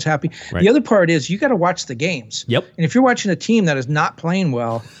mood. Everyone's happy. Right. The other part is you got to watch the games. Yep. And if you're watching a team that is not playing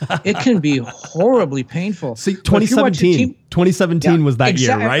well, it can be horribly painful. See, 2017 was that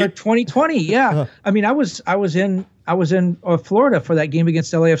year, right? Or 2020, yeah. I mean, I was in Florida for that game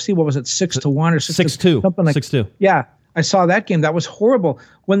against LAFC. What was it, 6-1 or 6-2? Something like 6-2. Yeah, I saw that game. That was horrible.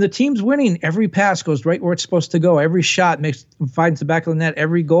 When the team's winning, every pass goes right where it's supposed to go. Every shot finds the back of the net.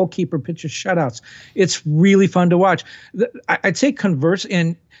 Every goalkeeper pitches shutouts. It's really fun to watch. I'd say converse,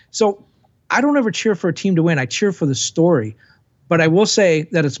 and so I don't ever cheer for a team to win. I cheer for the story. But I will say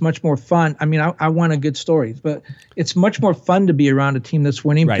that it's much more fun. I mean, I want a good story, but it's much more fun to be around a team that's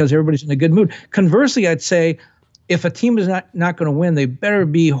winning because everybody's in a good mood. Conversely, I'd say if a team is not going to win, they better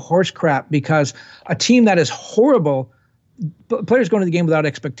be horse crap, because a team that is horrible, players go into the game without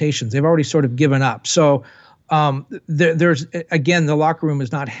expectations. They've already sort of given up. So there's, again, the locker room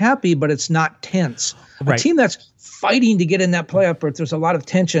is not happy, but it's not tense. A team that's fighting to get in that playoff berth, there's a lot of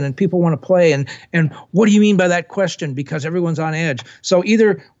tension and people want to play. And what do you mean by that question? Because everyone's on edge. So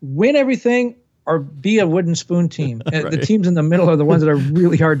either win everything or be a wooden spoon team. The teams in the middle are the ones that are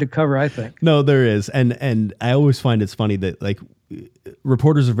really hard to cover, I think. No, there is. And I always find it's funny that, like,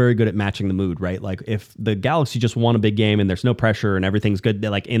 reporters are very good at matching the mood, right? Like, if the Galaxy just won a big game and there's no pressure and everything's good,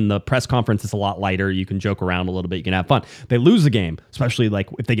 like in the press conference, it's a lot lighter. You can joke around a little bit. You can have fun. They lose the game, especially like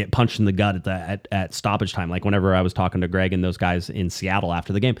if they get punched in the gut at stoppage time. Like whenever I was talking to Greg and those guys in Seattle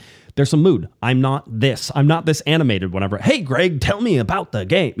after the game, there's some mood. I'm not this animated whenever, hey, Greg, tell me about the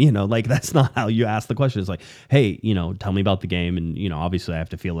game. Like that's not how you ask the question. It's like, hey, tell me about the game. And, obviously I have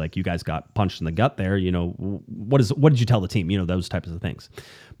to feel like you guys got punched in the gut there. What did you tell the team? Those types of things.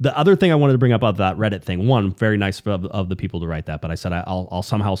 The other thing I wanted to bring up of that Reddit thing, one, very nice of the people to write that, but I said I'll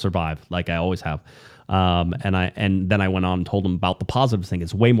somehow survive, like I always have. And then I went on and told them about the positive thing.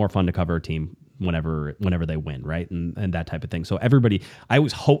 It's way more fun to cover a team whenever they win, right? And that type of thing. So everybody, I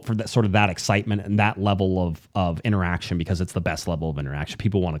always hope for that sort of that excitement and that level of interaction, because it's the best level of interaction.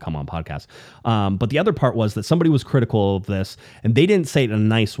 People want to come on podcasts. But the other part was that somebody was critical of this, and they didn't say it in a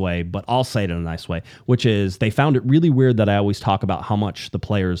nice way, but I'll say it in a nice way, which is they found it really weird that I always talk about how much the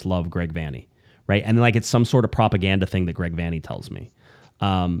players love Greg Vanney, right? And like it's some sort of propaganda thing that Greg Vanney tells me.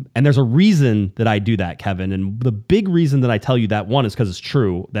 And there's a reason that I do that, Kevin. And the big reason that I tell you that, one, is because it's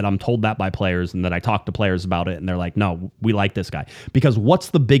true that I'm told that by players and that I talk to players about it and they're like, no, we like this guy. Because what's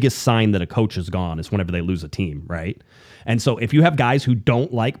the biggest sign that a coach is gone is whenever they lose a team, right? And so if you have guys who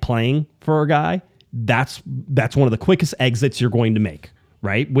don't like playing for a guy, that's one of the quickest exits you're going to make.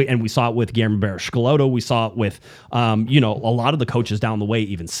 Right. And we saw it with Guillermo Barros-Schelotto. We saw it with, a lot of the coaches down the way,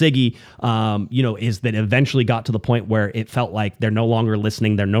 even Siggy, is that eventually got to the point where it felt like they're no longer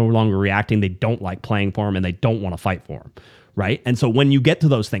listening. They're no longer reacting. They don't like playing for him and they don't want to fight for him. Right. And so when you get to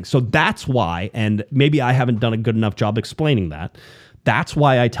those things, so that's why, and maybe I haven't done a good enough job explaining that. That's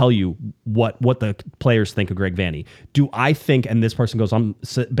why I tell you what the players think of Greg Vanney. Do I think, and this person goes,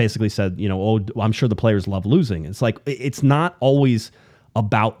 basically said, I'm sure the players love losing. It's like, it's not always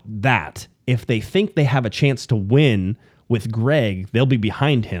about that. If they think they have a chance to win with Greg, they'll be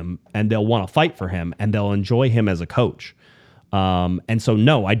behind him and they'll want to fight for him and they'll enjoy him as a coach. And so,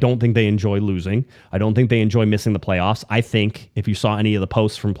 no, I don't think they enjoy losing. I don't think they enjoy missing the playoffs. I think if you saw any of the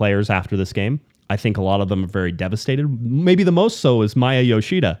posts from players after this game, I think a lot of them are very devastated. Maybe the most so is Maya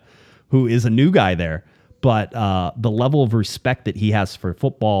Yoshida, who is a new guy there. But the level of respect that he has for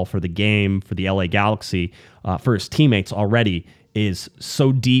football, for the game, for the LA Galaxy, for his teammates already is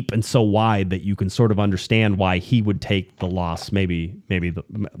so deep and so wide that you can sort of understand why he would take the loss maybe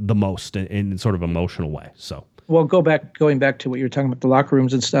the most in sort of emotional way. So, well, going back to what you were talking about, the locker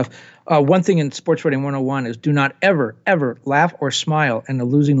rooms and stuff. One thing in Sports Writing 101 is do not ever laugh or smile in a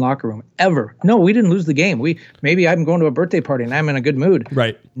losing locker room. Ever. No, we didn't lose the game. Maybe I'm going to a birthday party and I'm in a good mood.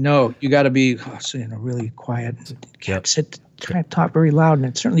 Right. No, you got to be really quiet. Can't sit, try to talk very loud,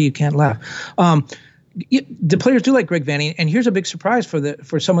 and certainly you can't laugh. The players do like Greg Vanney, and here's a big surprise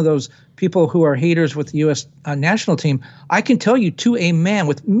for some of those people who are haters with the U.S. National team. I can tell you to a man,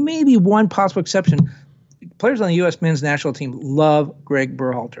 with maybe one possible exception, players on the U.S. men's national team love Greg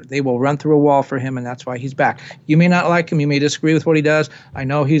Berhalter. They will run through a wall for him, and that's why he's back. You may not like him. You may disagree with what he does. I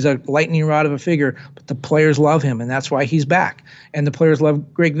know he's a lightning rod of a figure, but the players love him, and that's why he's back. And the players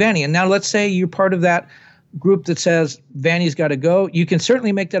love Greg Vanney. And now let's say you're part of that group that says Vanny's got to go. You can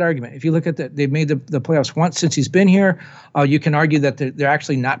certainly make that argument. If you look at they've made the playoffs once since he's been here. You can argue that they're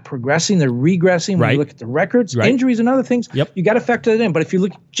actually not progressing. They're regressing when you look at the records, injuries and other things. Yep. You got to factor that in. But if you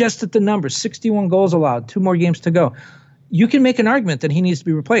look just at the numbers, 61 goals allowed, 2 more games to go. You can make an argument that he needs to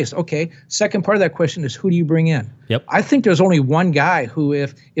be replaced. Okay, second part of that question is who do you bring in? Yep. I think there's only one guy who,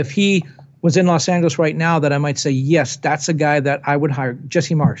 if he was in Los Angeles right now, that I might say, yes, that's a guy that I would hire,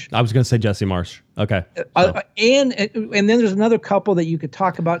 Jesse Marsch. I was going to say Jesse Marsch. Okay. And then there's another couple that you could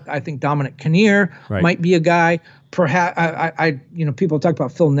talk about. I think Dominic Kinnear might be a guy. Perhaps people talk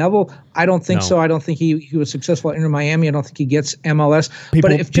about Phil Neville. I don't think so. I don't think he was successful at Inter Miami. I don't think he gets MLS.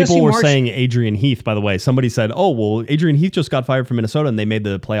 But if people were saying Adrian Heath, by the way, somebody said, oh, well, Adrian Heath just got fired from Minnesota and they made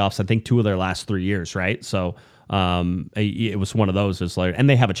the playoffs, I think 2 of their last 3 years, right? So it was one of those. It's like, and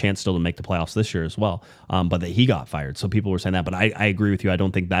they have a chance still to make the playoffs this year as well. But that he got fired. So people were saying that, but I agree with you. I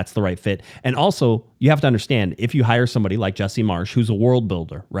don't think that's the right fit. And also you have to understand, if you hire somebody like Jesse Marsch, who's a world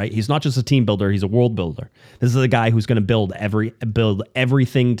builder, right? He's not just a team builder. He's a world builder. This is a guy who's going to build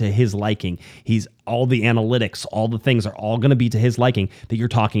everything to his liking. He's all the analytics, all the things are all going to be to his liking. That you're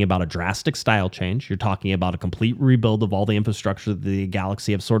talking about a drastic style change. You're talking about a complete rebuild of all the infrastructure that the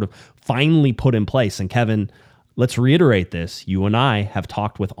Galaxy have sort of finally put in place. And Kevin, let's reiterate this. You and I have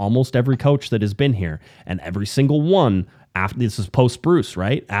talked with almost every coach that has been here, and every single one, after this is post Bruce,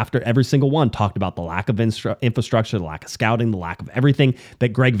 right? After every single one talked about the lack of infrastructure, the lack of scouting, the lack of everything that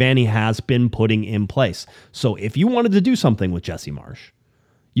Greg Vanney has been putting in place. So if you wanted to do something with Jesse Marsch,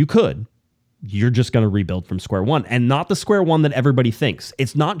 you could. You're just going to rebuild from square one, and not the square one that everybody thinks.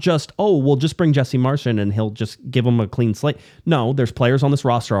 It's not just, oh, we'll just bring Jesse Marsch in and he'll just give them a clean slate. No, there's players on this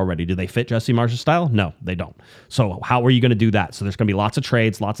roster already. Do they fit Jesse Marsch's style? No, they don't. So how are you going to do that? So there's going to be lots of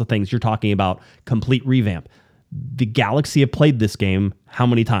trades, lots of things. You're talking about complete revamp. The Galaxy have played this game how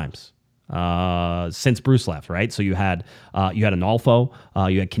many times? Since Bruce left, right? So you had Analfo,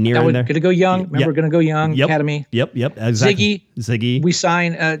 you had Kinnear in there. Going to go young. Remember, we're going to go young. Academy. Yep. Exactly. Ziggy. We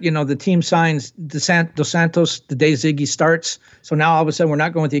sign. The team signs Dos Santos the day Ziggy starts. So now all of a sudden we're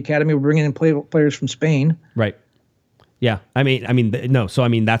not going with the academy. We're bringing in players from Spain. Right. Yeah, no. So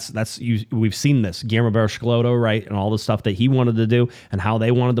that's we've seen this Guillermo Barros-Schelotto, right, and all the stuff that he wanted to do and how they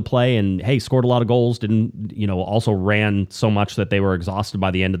wanted to play, and hey, scored a lot of goals, didn't also ran so much that they were exhausted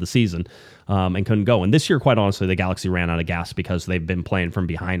by the end of the season, and couldn't go. And this year, quite honestly, the Galaxy ran out of gas because they've been playing from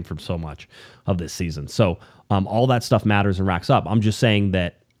behind for so much of this season. So all that stuff matters and racks up. I'm just saying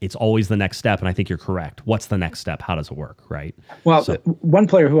that it's always the next step, and I think you're correct. What's the next step? How does it work, right? Well, one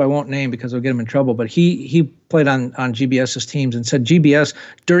player who I won't name because it'll get him in trouble, but he played on GBS's teams and said GBS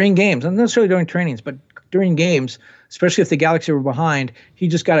during games, not necessarily during trainings, but during games, especially if the Galaxy were behind, he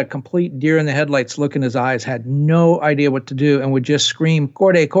just got a complete deer in the headlights look in his eyes, had no idea what to do, and would just scream,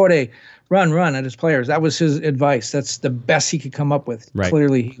 Corday, run at his players. That was his advice. That's the best he could come up with. Right.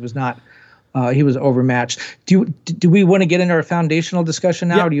 Clearly, he was not. He was overmatched. Do we want to get into our foundational discussion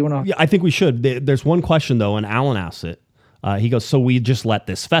now? Yeah, or do you want to? Yeah, I think we should. There's one question, though, and Alan asks it. He goes, so we just let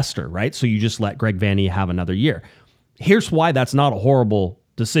this fester, right? So you just let Greg Vanney have another year. Here's why that's not a horrible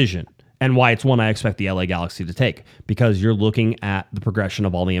decision and why it's one I expect the LA Galaxy to take, because you're looking at the progression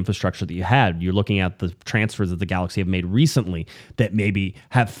of all the infrastructure that you had. You're looking at the transfers that the Galaxy have made recently that maybe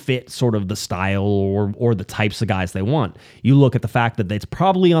have fit sort of the style or the types of guys they want. You look at the fact that it's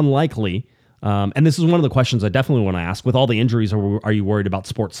probably unlikely. And this is one of the questions I definitely want to ask. With all the injuries, are you worried about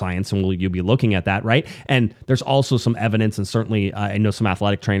sports science? And will you be looking at that, right? And there's also some evidence, and certainly I know some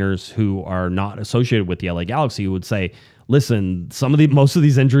athletic trainers who are not associated with the LA Galaxy who would say, listen, most of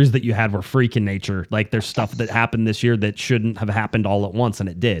these injuries that you had were freak in nature. Like there's stuff that happened this year that shouldn't have happened all at once, and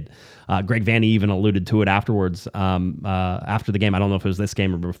it did. Greg Vanney even alluded to it afterwards, after the game. I don't know if it was this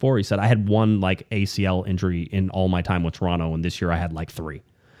game or before. He said, I had one like ACL injury in all my time with Toronto, and this year I had like 3.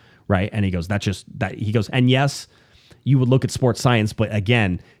 Right. And he goes, he goes, and yes, you would look at sports science, but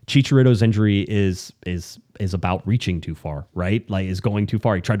again, Chicharito's injury is about reaching too far, right? Like is going too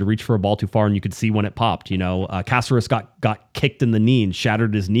far. He tried to reach for a ball too far, and you could see when it popped. Cáceres got kicked in the kney and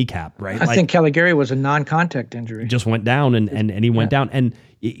shattered his kneecap, right? I think Caligari was a non-contact injury. Just went down and he went down. And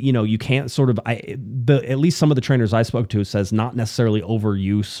you can't sort of, at least some of the trainers I spoke to says not necessarily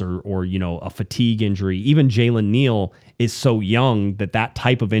overuse or a fatigue injury. Even Jalen Neal is so young that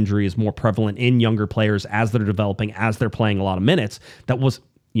type of injury is more prevalent in younger players as they're developing, as they're playing a lot of minutes. That was,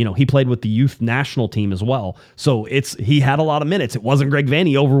 he played with the youth national team as well. So he had a lot of minutes. It wasn't Greg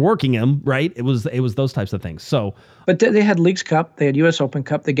Vanney overworking him, right? It was those types of things. So, but they had Leagues Cup, they had US Open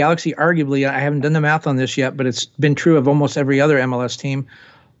Cup. The Galaxy, arguably, I haven't done the math on this yet, but it's been true of almost every other MLS team.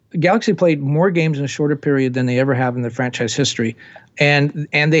 Galaxy played more games in a shorter period than they ever have in their franchise history, and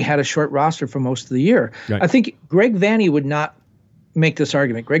they had a short roster for most of the year. Right. I think Greg Vanney would not make this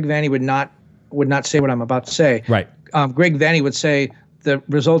argument. Greg Vanney would not say what I'm about to say. Right. Greg Vanney would say the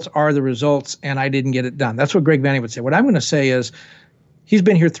results are the results, and I didn't get it done. That's what Greg Vanney would say. What I'm going to say is, he's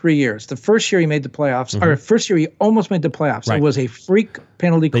been here 3 years. The first year he made the playoffs, or first year he almost made the playoffs. Right. It was a freak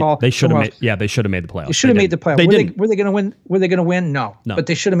penalty call. They should have made. Yeah, they should have made the playoffs. They should have made the playoffs. They Were didn't. Were they going to win? Were they going to win? No. No. But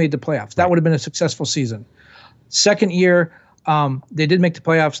they should have made the playoffs. That would have been a successful season. Second year, they did make the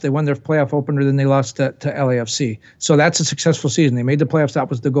playoffs. They won their playoff opener. Then they lost to LAFC. So that's a successful season. They made the playoffs. That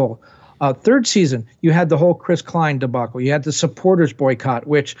was the goal. Third season, you had the whole Chris Klein debacle. You had the supporters boycott,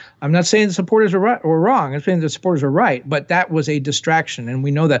 which I'm not saying the supporters were wrong. I'm saying the supporters are right, but that was a distraction, and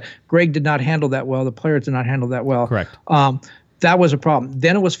we know that Greg did not handle that well. The players did not handle that well. Correct. That was a problem.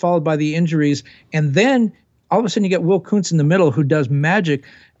 Then it was followed by the injuries, and then all of a sudden you get Will Kuntz in the middle who does magic.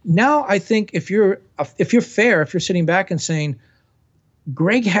 Now I think if you're fair, if you're sitting back and saying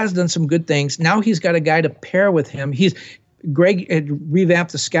Greg has done some good things, now he's got a guy to pair with him. Greg had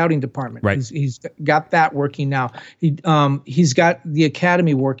revamped the scouting department. Right. He's got that working now. He's got the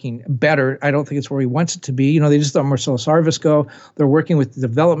academy working better. I don't think it's where he wants it to be. They just let Marcelo Sarvis go. They're working with the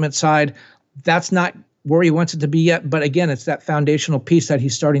development side. That's not where he wants it to be yet. But again, it's that foundational piece that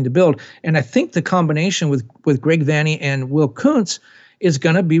he's starting to build. And I think the combination with Greg Vanney and Will Kuntz is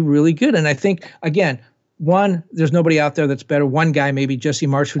going to be really good. And I think, again, one, there's nobody out there that's better. One guy, maybe Jesse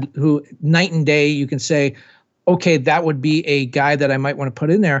Marsh, who night and day, you can say, okay, that would be a guy that I might want to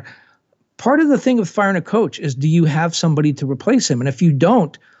put in there. Part of the thing with firing a coach is, do you have somebody to replace him? And if you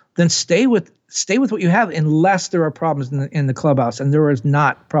don't, then stay with what you have, unless there are problems in the clubhouse, and there is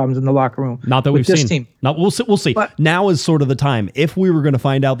not problems in the locker room. Not that with we've this seen. team. Not, we'll see. But now is sort of the time. If we were going to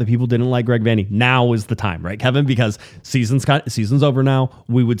find out that people didn't like Greg Vanney, now is the time, right, Kevin? Because season's over now.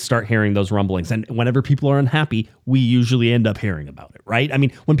 We would start hearing those rumblings, and whenever people are unhappy, we usually end up hearing about it, right? I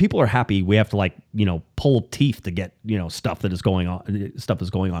mean, when people are happy, we have to pull teeth to get stuff is going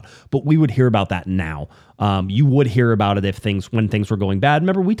on. But we would hear about that now. You would hear about it when things were going bad.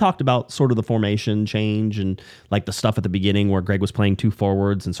 Remember, we talked about sort of the formation change and like the stuff at the beginning where Greg was playing two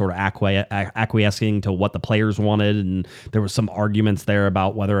forwards and sort of acquiescing to what the players wanted, and there was some arguments there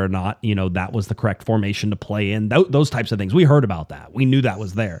about whether or not that was the correct formation to play in. Those types of things. We heard about that. We knew that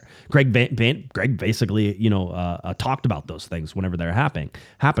was there. Greg basically talked about those things whenever they're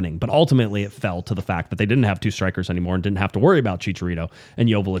happening. But ultimately, it fell to the fact that they didn't have two strikers anymore and didn't have to worry about Chicharito and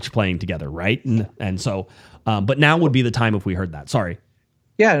Joveljic playing together, right? And so, but now would be the time if we heard that. Sorry.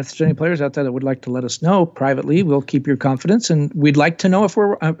 Yeah, if there's any players out there that would like to let us know privately, we'll keep your confidence, and we'd like to know if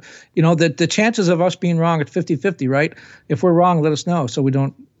we're, the chances of us being wrong at 50-50, right? If we're wrong, let us know so we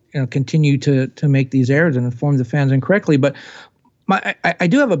don't, continue to make these errors and inform the fans incorrectly. But I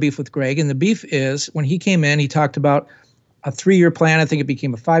do have a beef with Greg, and the beef is when he came in, he talked about a 3-year plan. I think it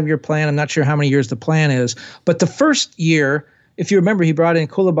became a 5-year plan. I'm not sure how many years the plan is, but the first year, if you remember, he brought in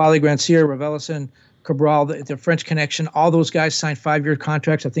Koulibaly, Grandsir, Raveloson, Cabral, the French connection. All those guys signed 5-year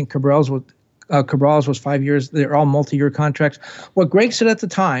contracts. I think Cabral's was 5 years. They're all multi-year contracts. What Greg said at the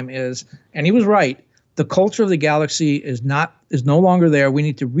time is, and he was right, the culture of the Galaxy is no longer there. We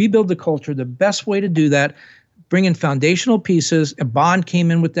need to rebuild the culture. The best way to do that, bring in foundational pieces. A Bond came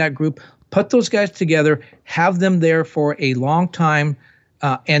in with that group. Put those guys together, have them there for a long time,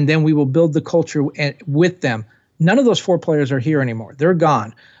 and then we will build the culture with them. None of those 4 players are here anymore. They're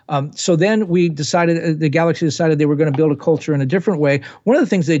gone. So then the Galaxy decided they were going to build a culture in a different way. One of the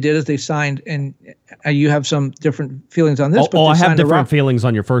things they did is they signed, and you have some different feelings on this. I have different feelings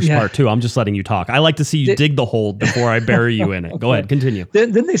on your first part too. I'm just letting you talk. I like to see you dig the hole before I bury you in it. Go ahead, continue.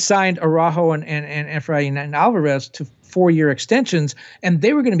 Then they signed Araujo and Efrain and Alvarez to 4-year extensions, and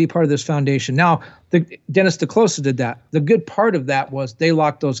they were going to be part of this foundation. Now, Dennis DeClosa did that. The good part of that was they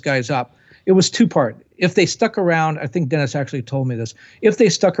locked those guys up. It was 2-part. If they stuck around, I think Dennis actually told me this. If they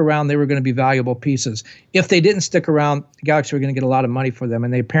stuck around, they were going to be valuable pieces. If they didn't stick around, the Galaxy were going to get a lot of money for them,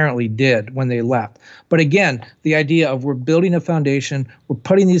 and they apparently did when they left. But again, the idea of we're building a foundation, we're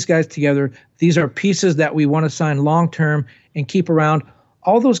putting these guys together. These are pieces that we want to sign long-term and keep around.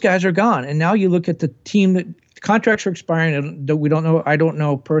 All those guys are gone. And now you look at the team that contracts are expiring. We don't know. I don't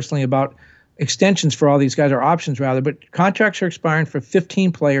know personally about extensions for all these guys, or options rather, but contracts are expiring for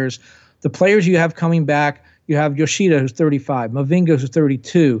 15 players. The players you have coming back, you have Yoshida, who's 35, Mavinga, who's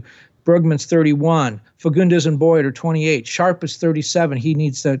 32, Bergman's 31, Fagundes and Boyd are 28, Sharp is 37. He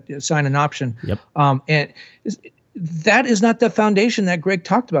needs to sign an option. Yep. And that is not the foundation that Greg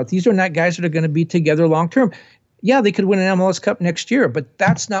talked about. These are not guys that are going to be together long term. Yeah, they could win an MLS Cup next year, but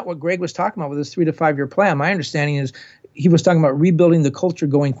that's not what Greg was talking about with his 3 to 5 year plan. My understanding is he was talking about rebuilding the culture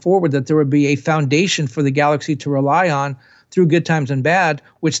going forward, that there would be a foundation for the Galaxy to rely on through good times and bad,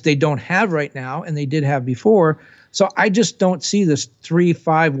 which they don't have right now, and they did have before. So I just don't see this 3,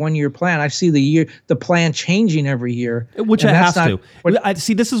 5, 1 year plan. I see the plan changing every year, which it has to.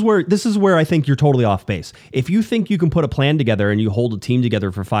 This is where I think you're totally off base. If you think you can put a plan together and you hold a team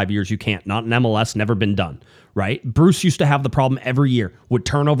together for 5 years, you can't. Not in MLS, never been done. Right? Bruce used to have the problem every year, would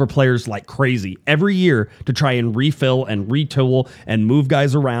turn over players like crazy every year to try and refill and retool and move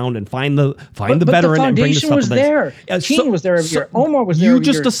guys around and find the veteran and bring the stuff. Was there. Keane was there every year. Omar was there You every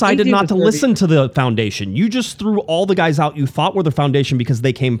just year. decided not to listen to the foundation. You just threw all the guys out you thought were the foundation because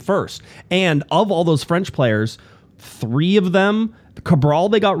they came first. And of all those French players, 3 of them, Cabral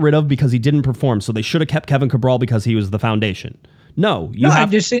they got rid of because he didn't perform. So they should have kept Kevin Cabral because he was the foundation.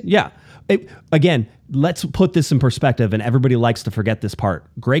 Again, let's put this in perspective, and everybody likes to forget this part.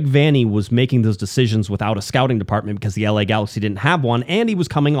 Greg Vanney was making those decisions without a scouting department because the LA Galaxy didn't have one, and he was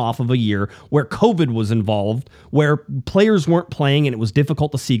coming off of a year where COVID was involved, where players weren't playing, and it was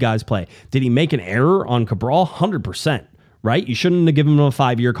difficult to see guys play. Did he make an error on Cabral? 100%. Right? You shouldn't have given him a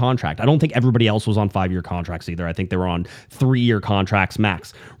 5-year contract. I don't think everybody else was on 5-year contracts either. I think they were on 3-year contracts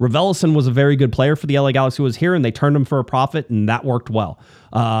max. Raveloson was a very good player for the LA Galaxy who was here, and they turned him for a profit, and that worked well.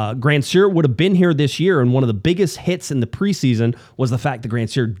 Grandsir would have been here this year, and one of the biggest hits in the preseason was the fact that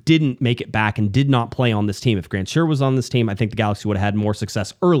Grandsir didn't make it back and did not play on this team. If Grandsir was on this team, I think the Galaxy would have had more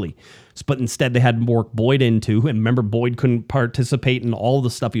success early. But instead, they had to work Boyd into, and remember, Boyd couldn't participate in all the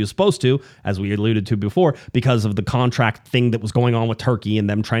stuff he was supposed to, as we alluded to before, because of the contract thing that was going on with Turkey and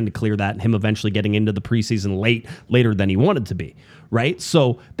them trying to clear that, and him eventually getting into the preseason later than he wanted to be. Right?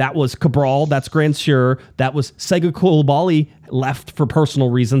 So that was Cabral, that's Grandsir, that was Sega Coulibaly left for personal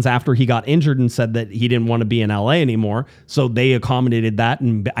reasons after he got injured and said that he didn't want to be in LA anymore. So they accommodated that,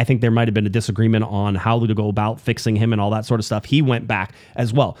 and I think there might have been a disagreement on how to go about fixing him and all that sort of stuff. He went back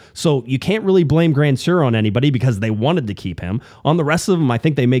as well. So you can't really blame Grandsir on anybody because they wanted to keep him. On the rest of them, I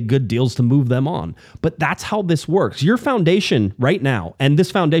think they made good deals to move them on. But that's how this works. Your foundation right now, and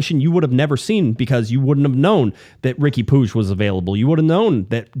this foundation you would have never seen because you wouldn't have known that Ricky Puig was available. You would have known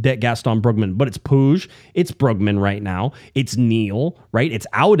that Gaston Brugman, but it's Puig, it's Brugman right now, it's Neal, right? It's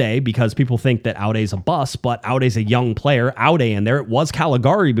Aude, because people think that Aude's a bust, but Aude's a young player. Aude in there. It was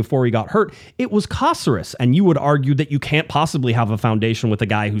Caligari before he got hurt. It was Cáceres, and you would argue that you can't possibly have a foundation with a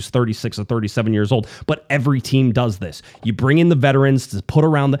guy who's 36 or 37 years old, but every team does this. You bring in the veterans to put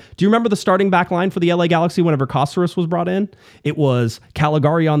around do you remember the starting back line for the LA Galaxy whenever Cáceres was brought in? It was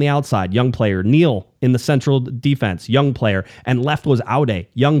Caligari on the outside, young player, Neal in the central defense, young player, and left was Aude,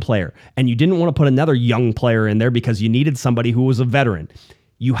 young player. And you didn't want to put another young player in there because you needed somebody who was a veteran.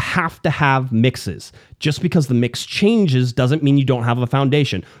 You have to have mixes. Just because the mix changes doesn't mean you don't have a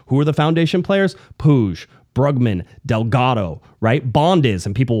foundation. Who are the foundation players? Puig, Brugman, Delgado, right? Bond is,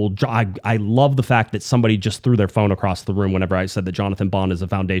 and people will, I love the fact that somebody just threw their phone across the room whenever I said that Jonathan Bond is a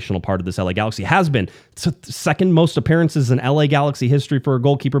foundational part of this LA Galaxy. Has been. It's the second most appearances in LA Galaxy history for a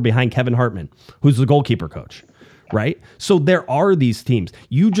goalkeeper behind Kevin Hartman, who's the goalkeeper coach. Right? So there are these teams.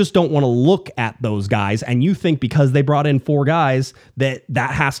 You just don't want to look at those guys and you think because they brought in 4 guys that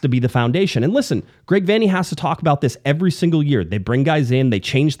has to be the foundation. And listen, Greg Vanney has to talk about this every single year. They bring guys in, they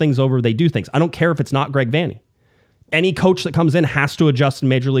change things over, they do things. I don't care if it's not Greg Vanney. Any coach that comes in has to adjust in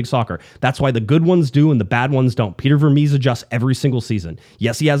Major League Soccer. That's why the good ones do and the bad ones don't. Peter Vermees adjusts every single season.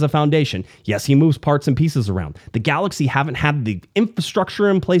 Yes, he has a foundation. Yes, he moves parts and pieces around. The Galaxy haven't had the infrastructure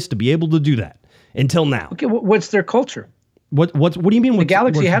in place to be able to do that. Until now. Okay, what's their culture? What do you mean? The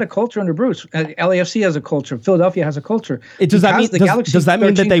Galaxy had a culture under Bruce. LAFC has a culture. Philadelphia has a culture. Does that mean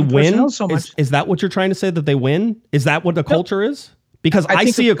that they win? So is that what you're trying to say, that they win? Is that what the culture is? Because I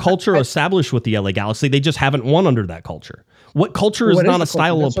see a culture established with the LA Galaxy. They just haven't won under that culture. What culture is not a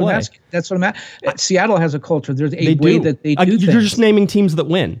style of play? That's what I'm asking. Seattle has a culture. There's a way that they do things. You're just naming teams that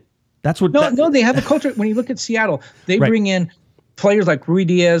win. That's what. No, they have a culture. When you look at Seattle, they bring in players like Rui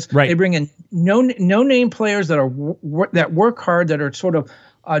Diaz. Right. They bring in no name players that work hard, that are sort of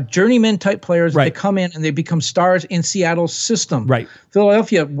journeyman type players. Right. They come in and they become stars in Seattle's system. Right.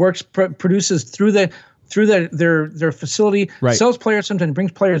 Philadelphia produces through their facility, sells players, sometimes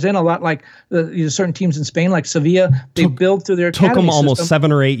brings players in, a lot like certain teams in Spain, like Sevilla. They build through their academy took them almost system.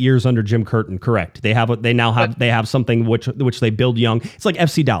 7 or 8 years under Jim Curtin. Correct. They have something which they build young. It's like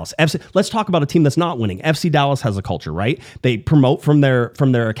FC Dallas. Let's talk about a team that's not winning. FC Dallas has a culture, right? They promote from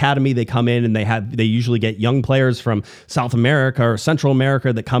their academy. They come in and they usually get young players from South America or Central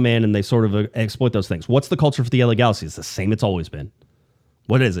America that come in and they sort of exploit those things. What's the culture for the LA Galaxy? It's the same it's always been.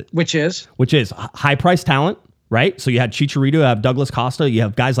 What is it? Which is high price talent, right? So you had Chicharito, you have Douglas Costa, you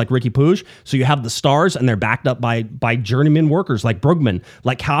have guys like Ricky Puig. So you have the stars, and they're backed up by journeyman workers like Brugman,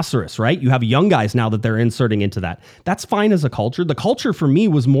 like Cáceres, right? You have young guys now that they're inserting into that. That's fine as a culture. The culture for me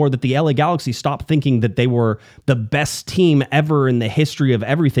was more that the LA Galaxy stopped thinking that they were the best team ever in the history of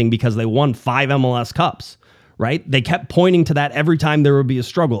everything because they won 5 MLS Cups. Right? They kept pointing to that every time there would be a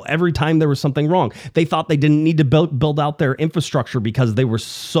struggle, every time there was something wrong. They thought they didn't need to build out their infrastructure because they were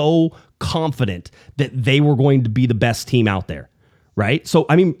so confident that they were going to be the best team out there, right? So,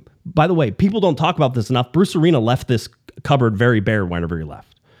 I mean, by the way, people don't talk about this enough. Bruce Arena left this cupboard very bare whenever he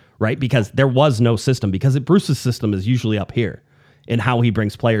left, right? Because there was no system, because Bruce's system is usually up here in how he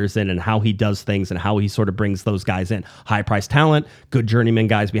brings players in and how he does things and how he sort of brings those guys in. High-priced talent, good journeyman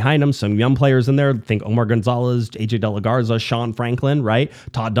guys behind him, some young players in there. Think Omar Gonzalez, AJ De La Garza, Sean Franklin, right?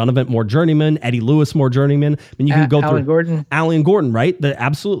 Todd Donovan, more journeyman. Eddie Lewis, more journeyman. And you can go through Alan Gordon, right?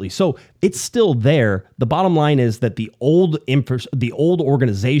 Absolutely. So it's still there. The bottom line is that the old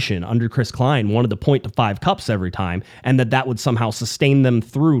organization under Chris Klein wanted to point to 5 cups every time, and that would somehow sustain them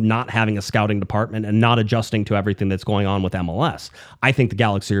through not having a scouting department and not adjusting to everything that's going on with MLS. I think the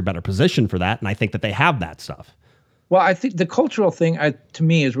Galaxy are better positioned for that, and I think that they have that stuff. Well, I think the cultural thing, to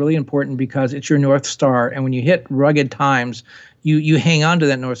me, is really important because it's your North Star, and when you hit rugged times, you hang on to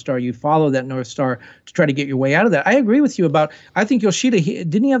that North Star. You follow that North Star to try to get your way out of that. I agree with you about, I think Yoshida,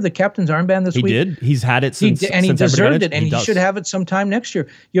 didn't he have the captain's armband this week? He did. He's had it since. And he deserved it, and he does. should have it sometime next year.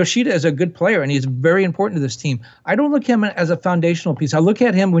 Yoshida is a good player, and he's very important to this team. I don't look at him as a foundational piece. I look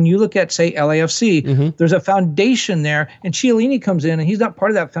at him when you look at, say, LAFC, there's a foundation there, and Chiellini comes in, and he's not part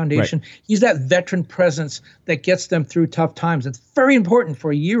of that foundation. Right. He's that veteran presence that gets them through tough times. It's very important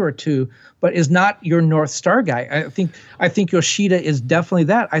for a year or two, but is not your North Star guy. I think Yoshida is definitely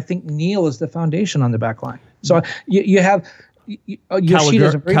that. I think Neal is the foundation on the back line. So you have Yoshida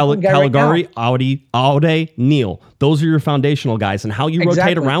is a very good guy Caligari, right now. Aude, Neal. Those are your foundational guys, and how you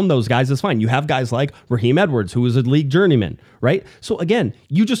rotate around those guys is fine. You have guys like Raheem Edwards, who is a league journeyman, right? So again,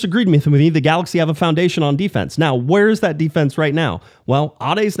 you just agreed with me. The Galaxy have a foundation on defense. Now, where's that defense right now? Well,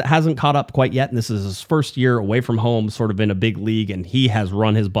 Aude's hasn't caught up quite yet, and this is his first year away from home, sort of in a big league, and he has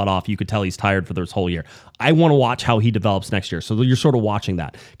run his butt off. You could tell he's tired for this whole year. I want to watch how he develops next year. So you're sort of watching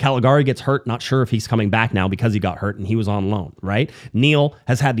that. Caligari gets hurt, not sure if he's coming back now because he got hurt and he was on loan, right? Neal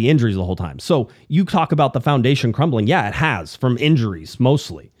has had the injuries the whole time. So you talk about the foundation crumbling. Yeah, it has, from injuries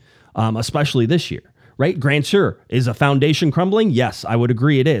mostly, especially this year. Right? Grandsir, is a foundation crumbling? Yes, I would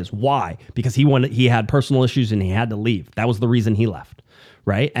agree it is. Why? Because he had personal issues and he had to leave. That was the reason he left.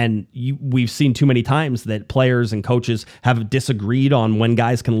 Right? And we've seen too many times that players and coaches have disagreed on when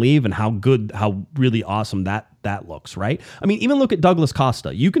guys can leave and how really awesome that looks, right? I mean, even look at Douglas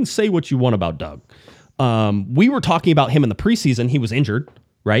Costa. You can say what you want about Doug. We were talking about him in the preseason. He was injured.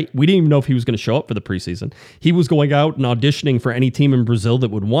 Right? We didn't even know if he was going to show up for the preseason. He was going out and auditioning for any team in Brazil that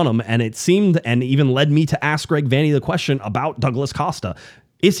would want him. And it seemed, and even led me to ask Greg Vanney the question about Douglas Costa.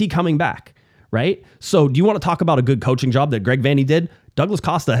 Is he coming back? Right? So do you want to talk about a good coaching job that Greg Vanney did? Douglas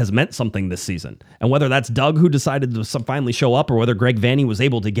Costa has meant something this season. And whether that's Doug who decided to finally show up or whether Greg Vanney was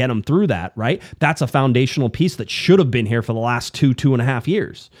able to get him through that, right? That's a foundational piece that should have been here for the last 2.5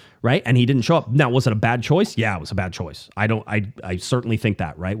 years, right? And he didn't show up. Now, was it a bad choice? Yeah, it was a bad choice. I certainly think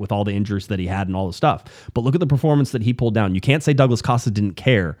that, right? With all the injuries that he had and all the stuff. But look at the performance that he pulled down. You can't say Douglas Costa didn't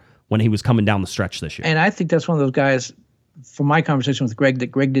care when he was coming down the stretch this year. And I think that's one of those guys, from my conversation with Greg, that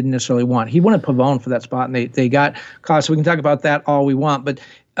Greg didn't necessarily want. He wanted Pavone for that spot, and they got Costa. We can talk about that all we want, but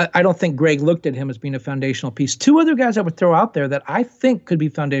I don't think Greg looked at him as being a foundational piece. 2 other guys I would throw out there that I think could be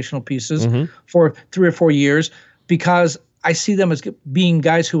foundational pieces for 3 or 4 years, because I see them as being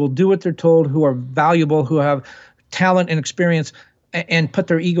guys who will do what they're told, who are valuable, who have talent and experience, and put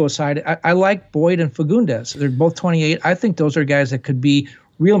their ego aside. I like Boyd and Fagundes. They're both 28. I think those are guys that could be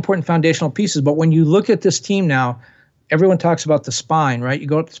real important foundational pieces. But when you look at this team now, everyone talks about the spine, right? You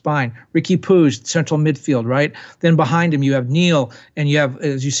go up the spine. Ricky Puig, central midfield, right? Then behind him you have Neal, and you have,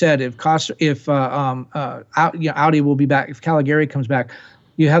 as you said, Audi will be back, if Caligari comes back,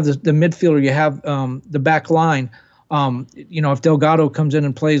 you have the midfielder, you have the back line. If Delgado comes in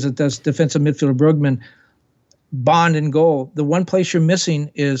and plays at this defensive midfielder, Brugman, Bond in goal. The one place you're missing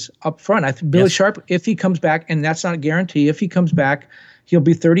is up front. I think Billy Sharp, if he comes back, and that's not a guarantee, if he comes back, he'll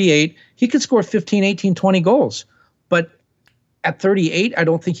be 38. He could score 15, 18, 20 goals. But at 38, I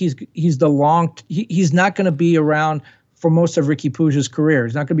don't think he's not going to be around for most of Ricky Puig's career.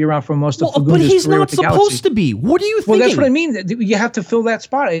 He's not going to be around for most of Fagundes' career. But he's not with the supposed Galaxy. to be. What are you thinking? Well, that's what I mean. You have to fill that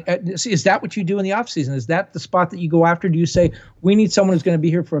spot. Is that what you do in the offseason? Is that the spot that you go after? Do you say, we need someone who's going to be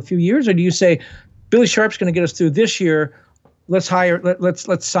here for a few years? Or do you say, Billy Sharp's going to get us through this year,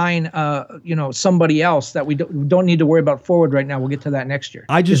 let's sign somebody else that we don't need to worry about forward right now. We'll get to that next year.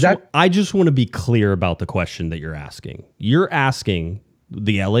 I just want to be clear about the question that you're asking. You're asking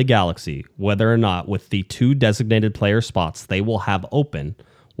the LA Galaxy whether or not, with the 2 designated player spots they will have open,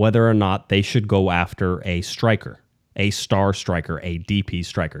 whether or not they should go after a striker, a star striker, a DP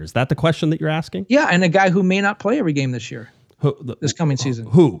striker. Is that the question that you're asking? Yeah, and a guy who may not play every game this year, this coming season.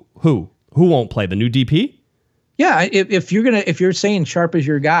 Who won't play? The new DP? Yeah, if you're saying Sharp is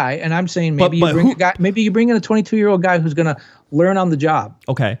your guy, and I'm saying maybe you bring in a 22-year-old guy who's going to learn on the job.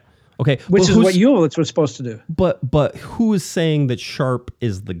 Okay. Which is what Ulitz was supposed to do. But who is saying that Sharp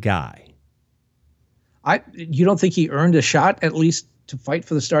is the guy? You don't think he earned a shot at least to fight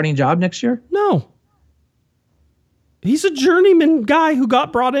for the starting job next year? No. He's a journeyman guy who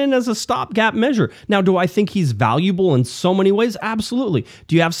got brought in as a stopgap measure. Now, do I think he's valuable in so many ways? Absolutely.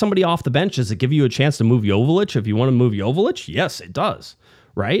 Do you have somebody off the bench? Does it give you a chance to move Joveljic if you want to move Joveljic? Yes, it does.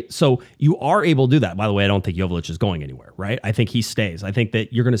 Right? So you are able to do that. By the way, I don't think Joveljic is going anywhere, right? I think he stays. I think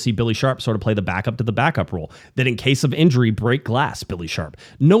that you're going to see Billy Sharp sort of play the backup to the backup role. That in case of injury, break glass, Billy Sharp.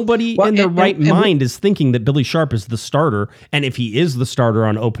 Nobody in their right mind is thinking that Billy Sharp is the starter. And if he is the starter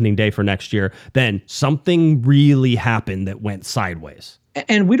on opening day for next year, then something really happened that went sideways.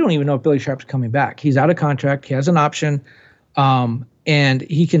 And we don't even know if Billy Sharp's coming back. He's out of contract. He has an option, and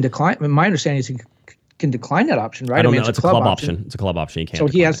he can decline. My understanding is he can decline that option, right? I don't know. It's a club option. It's a club option. He can't. So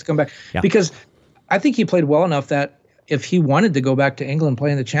he has to come back because I think he played well enough that if he wanted to go back to England,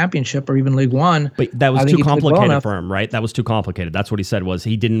 play in the Championship or even League One, but that was too complicated for him, right? That was too complicated. That's what he said was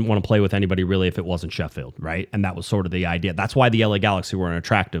he didn't want to play with anybody really if it wasn't Sheffield, right? And that was sort of the idea. That's why the LA Galaxy were an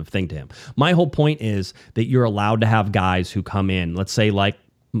attractive thing to him. My whole point is that you're allowed to have guys who come in, let's say like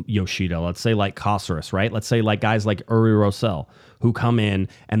Yoshida, let's say like Caceres, right? Let's say like guys like Uri Rosell, who come in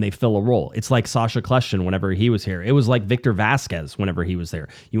and they fill a role. It's like Sasha Kljestan whenever he was here. It was like Victor Vasquez whenever he was there.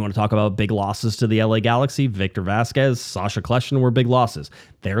 You want to talk about big losses to the LA Galaxy? Victor Vasquez, Sasha Kljestan were big losses.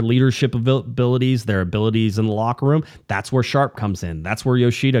 Their leadership abilities, their abilities in the locker room, that's where Sharp comes in. That's where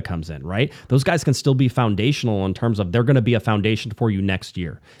Yoshida comes in, right? Those guys can still be foundational in terms of they're going to be a foundation for you next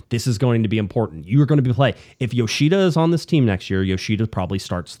year. This is going to be important. You're going to be play. If Yoshida is on this team next year, Yoshida probably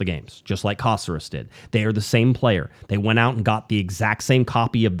starts the games, just like Caceres did. They are the same player. They went out and got the exact same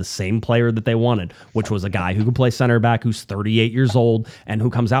copy of the same player that they wanted, which was a guy who could play center back, who's 38 years old, and who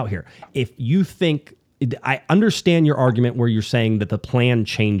comes out here. If you think, I understand your argument where you're saying that the plan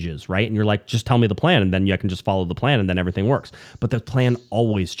changes, right? And you're like, just tell me the plan, and then I can just follow the plan, and then everything works. But the plan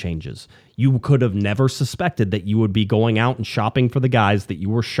always changes. You could have never suspected that you would be going out and shopping for the guys that you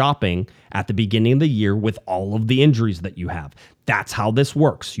were shopping at the beginning of the year with all of the injuries that you have. That's how this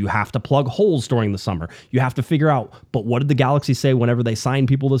works. You have to plug holes during the summer. You have to figure out, but what did the Galaxy say whenever they sign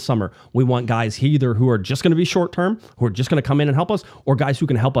people this summer? We want guys either who are just going to be short-term, who are just going to come in and help us, or guys who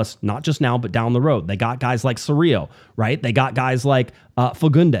can help us not just now, but down the road. They got guys like Cerrillo, right? They got guys like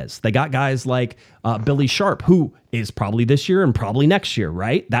Fagundes. They got guys like Billy Sharp, who is probably this year and probably next year,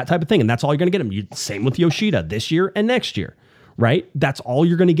 right? That type of thing. And that's all you're going to get him. Same with Yoshida this year and next year. Right? That's all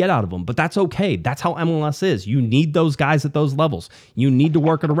you're going to get out of them. But that's okay. That's how MLS is. You need those guys at those levels. You need to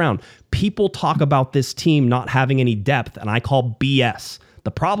work it around. People talk about this team not having any depth, and I call BS.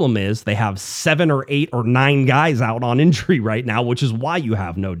 The problem is they have 7 or 8 or 9 guys out on injury right now, which is why you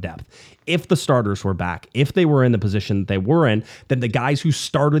have no depth. If the starters were back, if they were in the position that they were in, then the guys who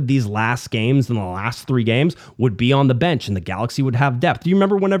started these last games in the last 3 games would be on the bench and the Galaxy would have depth. Do you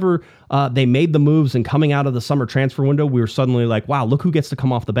remember whenever they made the moves and coming out of the summer transfer window, we were suddenly like, wow, look who gets to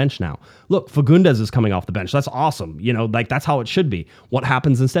come off the bench now. Look, Fagundes is coming off the bench. That's awesome. You know, like that's how it should be. What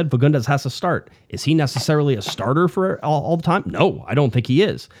happens instead? Fagundes has to start. Is he necessarily a starter for all the time? No, I don't think he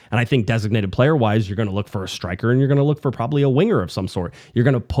is. And I think designated player-wise, you're going to look for a striker and you're going to look for probably a winger of some sort. You're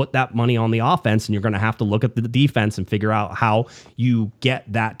going to put that money on the offense and you're going to have to look at the defense and figure out how you get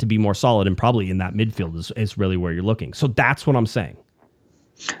that to be more solid, and probably in that midfield is really where you're looking. So that's what I'm saying.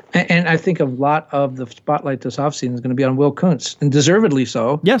 And I think a lot of the spotlight this offseason is going to be on Will Kuntz, and deservedly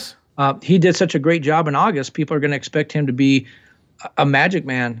so. Yes. He did such a great job in August. People are going to expect him to be a magic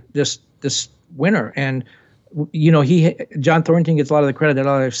man this winter. And, you know, John Thornton gets a lot of the credit at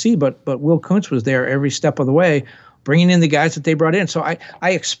LAFC, but Will Kuntz was there every step of the way, bringing in the guys that they brought in. So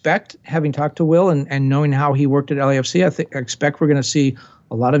I expect, having talked to Will and knowing how he worked at LAFC, I expect we're going to see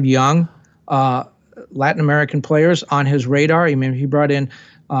a lot of young Latin American players on his radar. I mean, he brought in,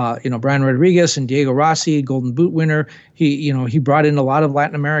 Brian Rodriguez and Diego Rossi, Golden Boot winner. He brought in a lot of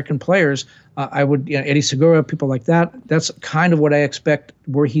Latin American players. Eddie Segura, people like that. That's kind of what I expect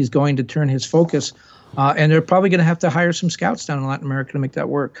where he's going to turn his focus. And they're probably going to have to hire some scouts down in Latin America to make that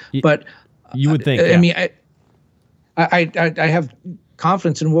work. You would think. I mean, I have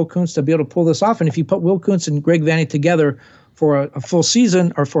confidence in Will Kuntz to be able to pull this off. And if you put Will Kuntz and Greg Vanney together for a full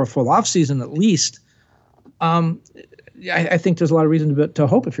season or for a full off season at least, I think there's a lot of reason to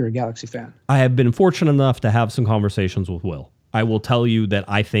hope if you're a Galaxy fan. I have been fortunate enough to have some conversations with Will. I will tell you that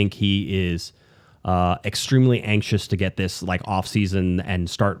I think he is extremely anxious to get this like off season and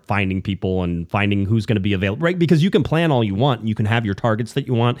start finding people and finding who's going to be available, right? Because you can plan all you want, you can have your targets that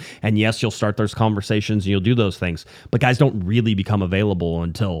you want, and yes, you'll start those conversations and you'll do those things, but guys don't really become available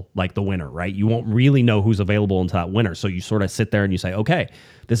until like the winter, right? You won't really know who's available until that winter. So you sort of sit there and you say, okay,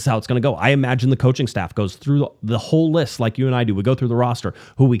 this is how it's going to go. I imagine the coaching staff goes through the whole list like you and I do. We go through the roster,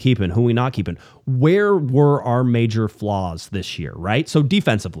 who we keeping, who we not keeping. Where were our major flaws this year, right? So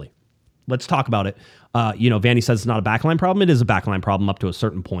defensively, let's talk about it. Vanny says it's not a backline problem. It is a backline problem up to a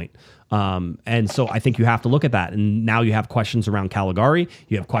certain point. And so I think you have to look at that. And now you have questions around Caligari.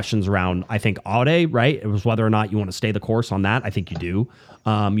 You have questions around, I think, Aude, right? It was whether or not you want to stay the course on that. I think you do.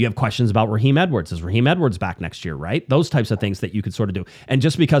 You have questions about Raheem Edwards. Is Raheem Edwards back next year, right? Those types of things that you could sort of do. And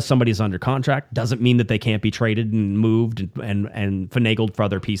just because somebody's under contract doesn't mean that they can't be traded and moved and finagled for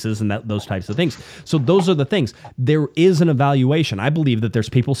other pieces and those types of things. So those are the things. There is an evaluation. I believe that there's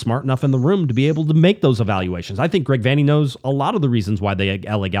people smart enough in the room to be able to make those evaluations. I think Greg Vanney knows a lot of the reasons why the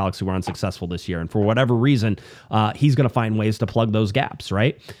LA Galaxy were unsuccessful this year. And for whatever reason, he's going to find ways to plug those gaps,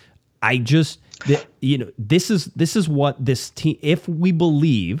 right? This is what this team, if we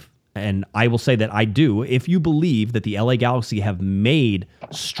believe, and I will say that I do, if you believe that the LA Galaxy have made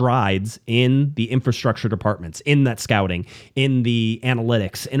strides in the infrastructure departments, in that scouting, in the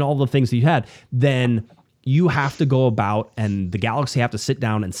analytics, in all the things that you had, then you have to go about, and the Galaxy have to sit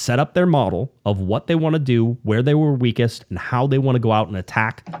down and set up their model of what they want to do, where they were weakest, and how they want to go out and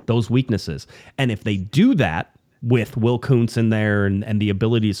attack those weaknesses. And if they do that with Will Kuntz in there and the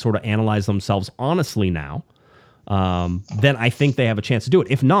ability to sort of analyze themselves honestly now, then I think they have a chance to do it.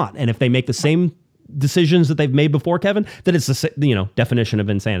 If not, and if they make the same decisions that they've made before, Kevin, then it's the definition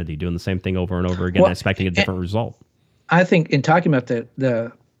of insanity, doing the same thing over and over again and expecting a different result. I think in talking about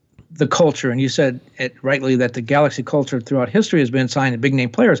the culture, and you said it rightly that the Galaxy culture throughout history has been signing big name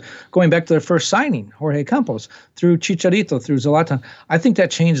players, going back to their first signing, Jorge Campos, through Chicharito, through Zlatan. I think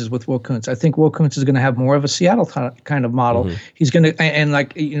that changes with Will Kuntz. I think Will Kuntz is going to have more of a Seattle kind of model. Mm-hmm. He's going to, and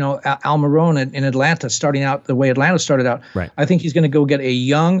like, Al Marone in Atlanta, starting out the way Atlanta started out, right. I think he's going to go get a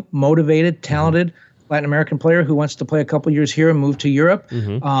young, motivated, talented Latin American player who wants to play a couple years here and move to Europe.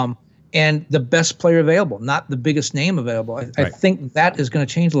 Mm-hmm. And the best player available, not the biggest name available. I think that is going to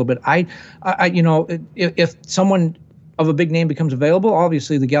change a little bit. If someone of a big name becomes available,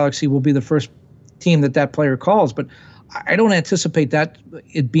 obviously the Galaxy will be the first team that player calls. But I don't anticipate that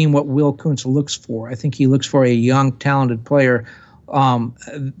it being what Will Kuntz looks for. I think he looks for a young, talented player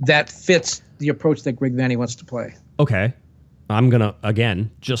that fits the approach that Greg Vanney wants to play. Okay. I'm going to, again,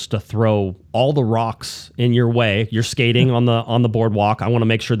 just to throw all the rocks in your way. You're skating on the boardwalk. I want to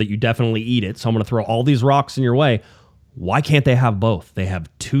make sure that you definitely eat it. So I'm going to throw all these rocks in your way. Why can't they have both? They have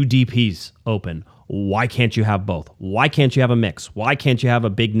two DPs open. Why can't you have both? Why can't you have a mix? Why can't you have a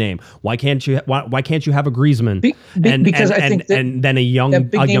big name? Why can't you have a Griezmann and then a young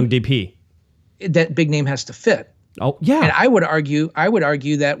DP? That big name has to fit. Oh yeah. And I would argue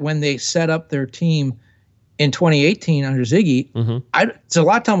that when they set up their team in 2018 under Ziggy,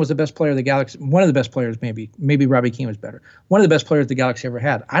 Zlatan was the best player of the Galaxy. One of the best players, maybe Robbie Keane was better. One of the best players the Galaxy ever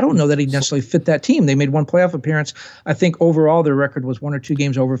had. I don't know that he necessarily fit that team. They made one playoff appearance. I think overall their record was 1 or 2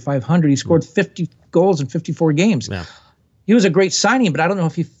 games over 500. He scored 50 goals in 54 games. Yeah. He was a great signing, but I don't know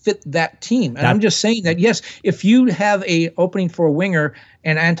if he fit that team. And I'm just saying that, yes, if you have a opening for a winger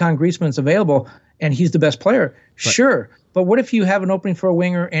and Anton Griezmann's available and he's the best player, sure. But what if you have an opening for a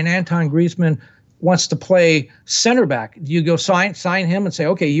winger and Anton Griezmann wants to play center back? Do you go sign him and say,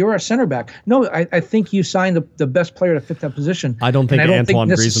 okay, you're a center back? No, I think you signed the best player to fit that position. I don't think Antoine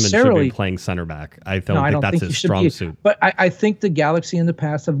Griezmann should be playing center back. I don't think that's his strong suit. But I think the Galaxy in the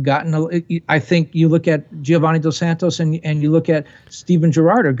past have gotten I think you look at Giovanni Dos Santos and you look at Steven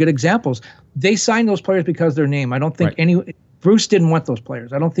Gerrard are good examples. They signed those players because of their name. I don't think Bruce didn't want those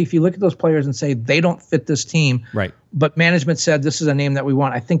players. I don't think if you look at those players and say they don't fit this team, right? But management said this is a name that we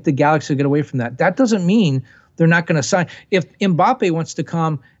want. I think the Galaxy will get away from that. That doesn't mean they're not going to sign. If Mbappe wants to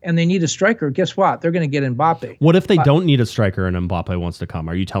come and they need a striker, guess what? They're going to get Mbappe. What if they don't need a striker and Mbappe wants to come?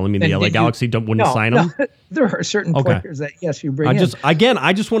 Are you telling me the LA Galaxy wouldn't sign him? There are certain players that, yes, you bring in.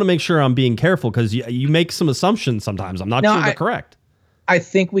 I just want to make sure I'm being careful because you make some assumptions sometimes. I'm not sure they're correct. I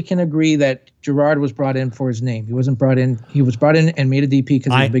think we can agree that Girard was brought in for his name. He wasn't brought in. He was brought in and made a DP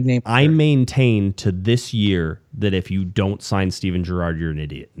because he's a big name player. I maintain to this year that if you don't sign Steven Girard, you're an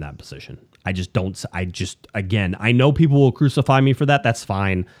idiot in that position. Again, I know people will crucify me for that. That's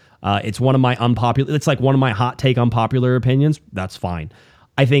fine. It's one of my it's like one of my hot take unpopular opinions. That's fine.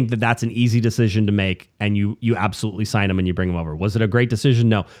 I think that that's an easy decision to make, and you absolutely sign him and you bring him over. Was it a great decision?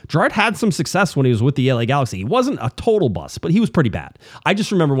 No. Girard had some success when he was with the LA Galaxy. He wasn't a total bust, but he was pretty bad. I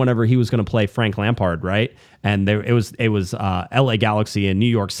just remember whenever he was going to play Frank Lampard, right? And it was LA Galaxy in New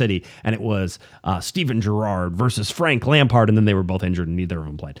York City, and it was Steven Girard versus Frank Lampard, and then they were both injured and neither of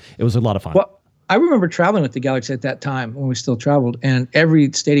them played. It was a lot of fun. Well, I remember traveling with the Galaxy at that time when we still traveled, and every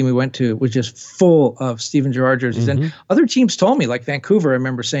stadium we went to was just full of Steven Girard jerseys. Mm-hmm. And other teams told me, like Vancouver, I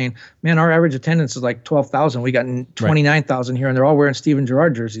remember saying, man, our average attendance is like 12,000. We got 29,000 here, and they're all wearing Steven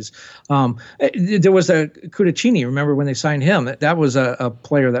Girard jerseys. There was a Cudicini, remember when they signed him? That was a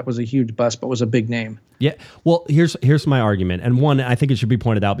player that was a huge bust, but was a big name. Yeah. Well, here's my argument. And one, I think it should be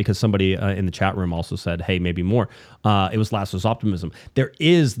pointed out because somebody in the chat room also said, hey, maybe more. It was Lasso's optimism. There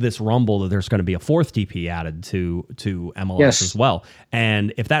is this rumble that there's going to be a fourth DP added to MLS as well.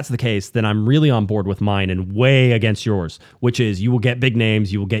 And if that's the case, then I'm really on board with mine and way against yours, which is you will get big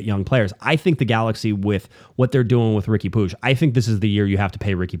names, you will get young players. I think the Galaxy, with what they're doing with Riqui Puig, I think this is the year you have to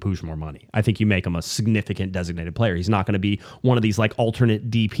pay Riqui Puig more money. I think you make him a significant designated player. He's not going to be one of these like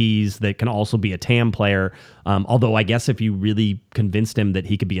alternate DPs that can also be a TAM player. Although I guess if you really convinced him that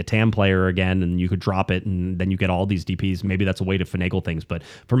he could be a TAM player again and you could drop it and then you get all these DPs, maybe that's a way to finagle things. But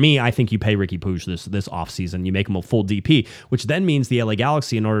for me, I think you pay Riqui Puig this offseason. You make him a full DP, which then means the LA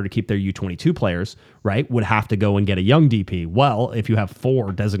Galaxy, in order to keep their U22 players, right, would have to go and get a young DP. Well, if you have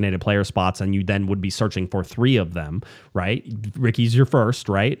 4 designated player spots and you then would be searching for 3 of them, right, Ricky's your first,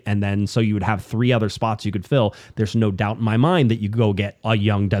 right? And then so you would have 3 other spots you could fill. There's no doubt in my mind that you go get a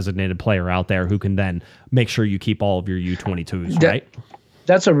young designated player out there who can then make sure you keep all of your U22s, right?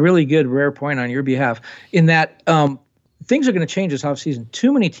 That's a really good, rare point on your behalf in that things are going to change this offseason.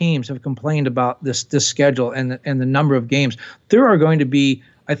 Too many teams have complained about this schedule and the number of games. There are going to be,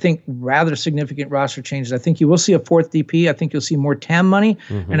 I think, rather significant roster changes. I think you will see a 4th DP. I think you'll see more TAM money,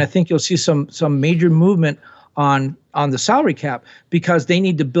 and I think you'll see some major movement on the salary cap because they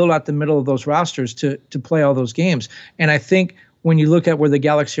need to build out the middle of those rosters to play all those games. And I think when you look at where the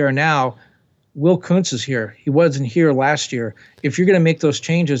Galaxy are now, Will Kuntz is here. He wasn't here last year. If you're going to make those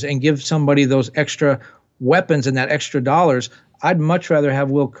changes and give somebody those extra weapons and that extra dollars, I'd much rather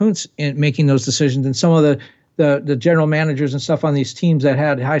have Will Kuntz in making those decisions than some of the general managers and stuff on these teams that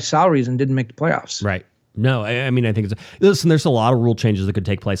had high salaries and didn't make the playoffs. Right. No, I mean, I think listen, there's a lot of rule changes that could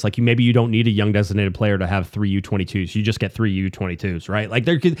take place. Like maybe you don't need a young designated player to have 3 U22s. You just get 3 U22s, right? Like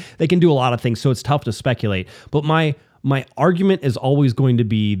they can do a lot of things, so it's tough to speculate. But my argument is always going to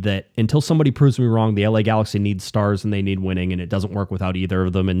be that until somebody proves me wrong, the LA Galaxy needs stars and they need winning, and it doesn't work without either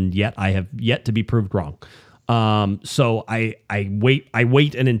of them. And yet I have yet to be proved wrong. So I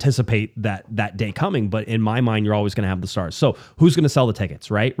wait and anticipate that day coming, but in my mind, you're always going to have the stars. So who's going to sell the tickets,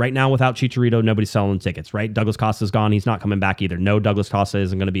 right? Right now, without Chicharito, nobody's selling tickets, right? Douglas Costa's gone. He's not coming back either. No, Douglas Costa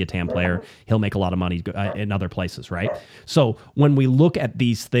isn't going to be a TAM player. He'll make a lot of money in other places, right? So when we look at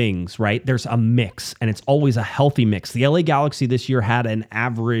these things, right, there's a mix, and it's always a healthy mix. The LA Galaxy this year had an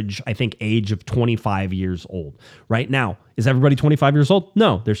average, I think, age of 25 years old. Right now, is everybody 25 years old?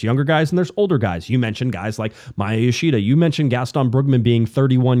 No, there's younger guys and there's older guys. You mentioned guys like Maya Yoshida. You mentioned Gaston Brugman being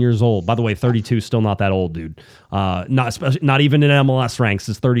 31 years old. By the way, 32 still not that old, dude. Not even in MLS ranks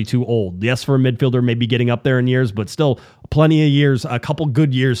is 32 old. Yes, for a midfielder, maybe getting up there in years, but still plenty of years, a couple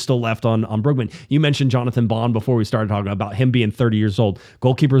good years still left on Brugman. You mentioned Jonathan Bond before we started talking about him being 30 years old.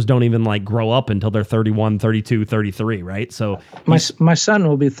 Goalkeepers don't even like grow up until they're 31, 32, 33, right? So my son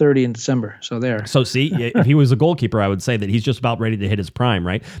will be 30 in December. So there. So see, if he was a goalkeeper, I would say that he's just about ready to hit his prime,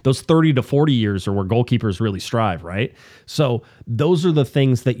 right? Those 30 to 40 years are where goalkeepers really strive, right? So those are the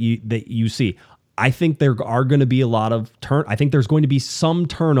things that you see. I think there are going to be a lot of I think there's going to be some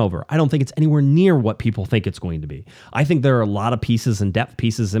turnover. I don't think it's anywhere near what people think it's going to be. I think there are a lot of pieces and depth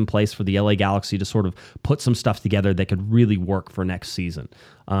pieces in place for the LA Galaxy to sort of put some stuff together that could really work for next season.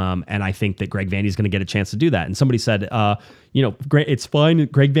 And I think that Greg Vanney's going to get a chance to do that. And somebody said, it's fine.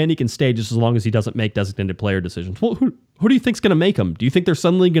 Greg Vanney can stay just as long as he doesn't make designated player decisions. Well, who do you think's going to make them? Do you think they're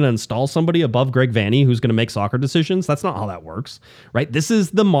suddenly going to install somebody above Greg Vanney who's going to make soccer decisions? That's not how that works, right? This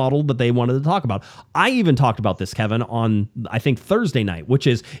is the model that they wanted to talk about. I even talked about this, Kevin, on, I think, Thursday night, which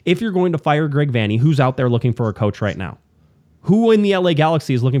is if you're going to fire Greg Vanney, who's out there looking for a coach right now? Who in the LA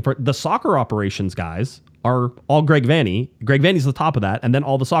Galaxy is looking for the soccer operations guys? Are all Greg Vanney. Greg Vanney's the top of that, and then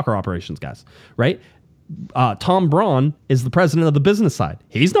all the soccer operations guys, right? Tom Braun is the president of the business side.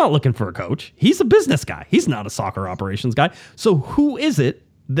 He's not looking for a coach. He's a business guy. He's not a soccer operations guy. So who is it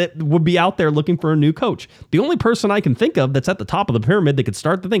that would be out there looking for a new coach? The only person I can think of that's at the top of the pyramid that could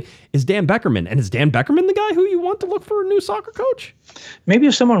start the thing is Dan Beckerman. And is Dan Beckerman the guy who you want to look for a new soccer coach? Maybe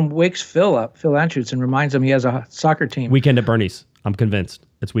if someone wakes Phil Anschutz, and reminds him he has a soccer team. Weekend at Bernie's. I'm convinced.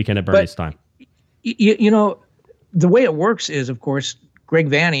 It's Weekend at Bernie's time. You know, the way it works is, of course, Greg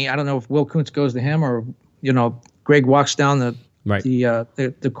Vanney, I don't know if Will Kuntz goes to him or, Greg walks down the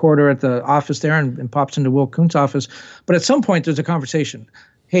corridor at the office there and pops into Will Kuntz's office. But at some point, there's a conversation.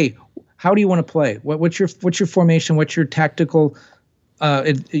 Hey, how do you want to play? What's your formation? What's your tactical,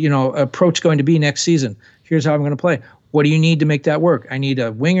 approach going to be next season? Here's how I'm going to play. What do you need to make that work? I need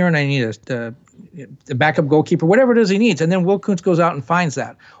a winger and I need a backup goalkeeper, whatever it is he needs. And then Will Kuntz goes out and finds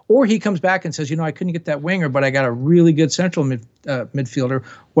that. Or he comes back and says, I couldn't get that winger, but I got a really good central midfielder.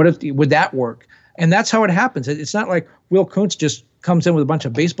 Would that work? And that's how it happens. It's not like Will Kuntz just comes in with a bunch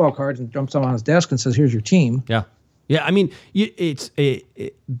of baseball cards and dumps them on his desk and says, here's your team. Yeah. Yeah, I mean,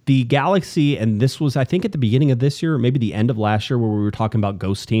 the Galaxy, and this was, I think, at the beginning of this year, or maybe the end of last year, where we were talking about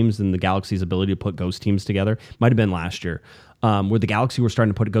ghost teams and the Galaxy's ability to put ghost teams together. Might have been last year, where the Galaxy were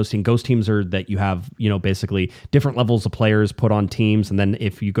starting to put a ghost team. Ghost teams are that you have, basically different levels of players put on teams, and then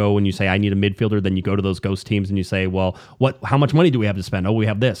if you go and you say, I need a midfielder, then you go to those ghost teams and you say, well, how much money do we have to spend? Oh, we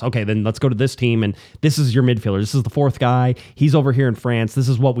have this. Okay, then let's go to this team, and this is your midfielder. This is the fourth guy. He's over here in France. He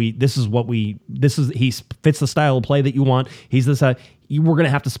fits the style of play that you want. He's this. We're going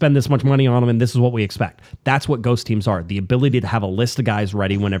to have to spend this much money on him, and this is what we expect. That's what ghost teams are. The ability to have a list of guys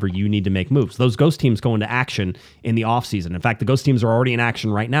ready whenever you need to make moves. Those ghost teams go into action in the offseason. In fact, the ghost teams are already in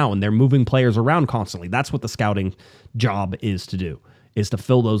action right now, and they're moving players around constantly. That's what the scouting job is to do, is to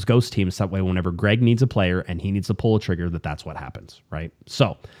fill those ghost teams. That way, whenever Greg needs a player and he needs to pull a trigger, that's what happens, right?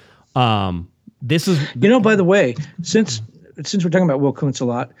 So, this is... by the way, since we're talking about Will Kuntz a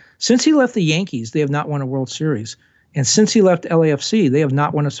lot, since he left the Yankees, they have not won a World Series. And since he left LAFC, they have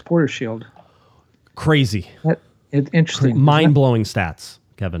not won a Supporters Shield. Crazy. Interesting. Mind-blowing stats,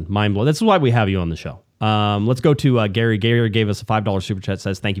 Kevin. Mind-blowing. That's why we have you on the show. Let's go to Gary. Gary gave us a $5 super chat.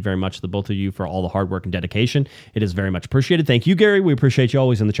 Says, thank you very much to the both of you for all the hard work and dedication. It is very much appreciated. Thank you, Gary. We appreciate you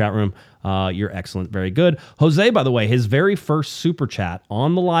always in the chat room. You're excellent. Very good. Jose, by the way, his very first super chat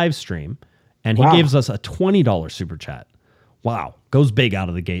on the live stream, and he gives us a $20 super chat. Wow, goes big out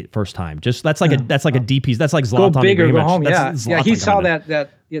of the gate first time. Just that's like a DP. That's like Zlatan. Go big or go home. Yeah. He saw that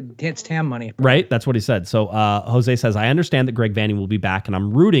it's TAM money. Right, that's what he said. So Jose says, I understand that Greg Vanney will be back, and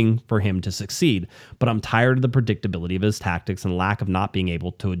I'm rooting for him to succeed, but I'm tired of the predictability of his tactics and lack of not being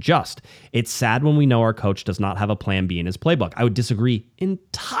able to adjust. It's sad when we know our coach does not have a plan B in his playbook. I would disagree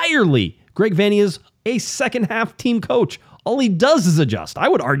entirely. Greg Vanney is a second half team coach. All he does is adjust. I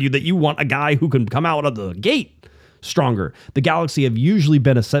would argue that you want a guy who can come out of the gate stronger. The Galaxy have usually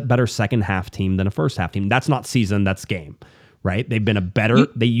been a better second half team than a first half team. That's not season, that's game, right? They've been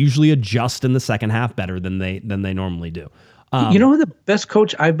they usually adjust in the second half better than they normally do. You know who the best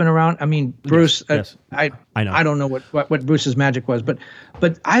coach I've been around? I mean, Bruce. Yes. I know. I don't know what Bruce's magic was, but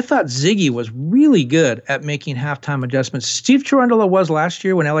I thought Ziggy was really good at making halftime adjustments. Steve Cherundolo was last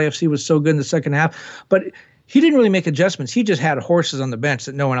year when LAFC was so good in the second half, but he didn't really make adjustments. He just had horses on the bench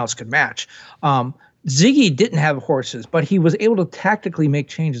that no one else could match. Ziggy didn't have horses, but he was able to tactically make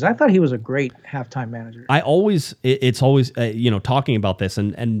changes. I thought he was a great halftime manager. It's always talking about this,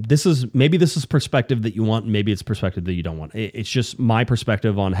 and this is perspective that you want, and maybe it's perspective that you don't want. It's just my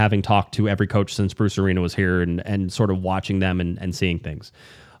perspective on having talked to every coach since Bruce Arena was here, and sort of watching them and seeing things.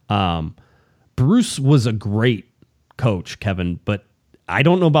 Bruce was a great coach, Kevin, but I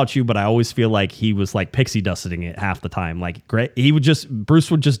don't know about you, but I always feel like he was like pixie dusting it half the time. Like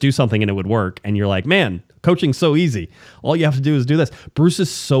Bruce would just do something and it would work. And you're like, man, coaching's so easy. All you have to do is do this. Bruce is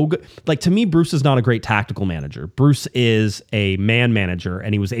so good. Like, to me, Bruce is not a great tactical manager. Bruce is a man manager,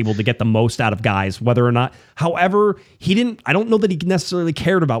 and he was able to get the most out of guys, whether or not, however, I don't know that he necessarily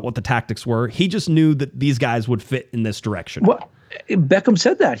cared about what the tactics were. He just knew that these guys would fit in this direction. Well, Beckham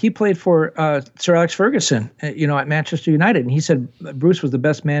said that. He played for Sir Alex Ferguson, at Manchester United, and he said Bruce was the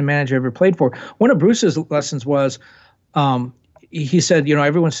best man manager ever played for. One of Bruce's lessons was, he said,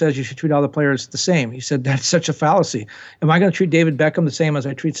 everyone says you should treat all the players the same. He said, that's such a fallacy. Am I going to treat David Beckham the same as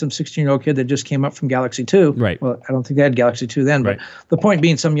I treat some 16-year-old kid that just came up from Galaxy 2? Right. Well, I don't think they had Galaxy 2 then, but the point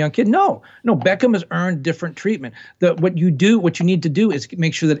being some young kid. No, Beckham has earned different treatment. What you need to do is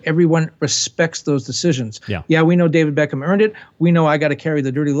make sure that everyone respects those decisions. Yeah, we know David Beckham earned it. We know I got to carry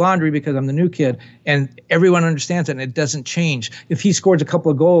the dirty laundry because I'm the new kid, and everyone understands it, and it doesn't change. If he scores a couple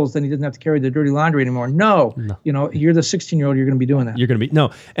of goals, then he doesn't have to carry the dirty laundry anymore. No. You're the 16-year-old, you're going to be doing that. You're going to be, no.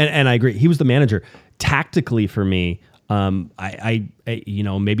 And I agree. He was the manager. tactically for me, I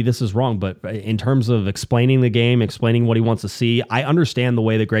maybe this is wrong, but in terms of explaining the game, explaining what he wants to see, I understand the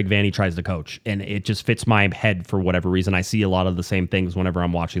way that Greg Vanney tries to coach, and it just fits my head for whatever reason. I see a lot of the same things whenever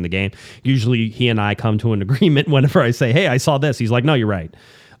I'm watching the game. Usually he and I come to an agreement whenever I say, hey, I saw this. He's like, no, you're right.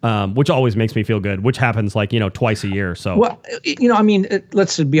 Which always makes me feel good, which happens twice a year. So, well,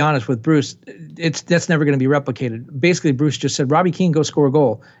 let's be honest with Bruce. That's never going to be replicated. Basically, Bruce just said, Robbie Keane, go score a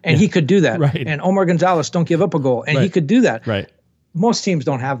goal. And he could do that. Right. And Omar Gonzalez, don't give up a goal. And he could do that. Right. Most teams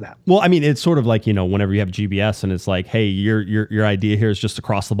don't have that. Well, I mean, it's sort of like, whenever you have GBS and it's like, hey, your idea here is just to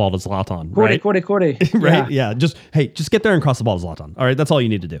cross the ball to Zlatan. Right. Cordy. Right. Yeah. Just get there and cross the ball to Zlatan. All right. That's all you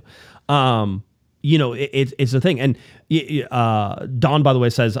need to do. It's a thing. And Don, by the way,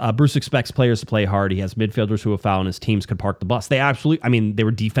 says Bruce expects players to play hard. He has midfielders who have fouled and his teams could park the bus. They they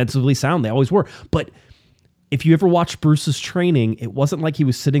were defensively sound. They always were. But if you ever watched Bruce's training, it wasn't like he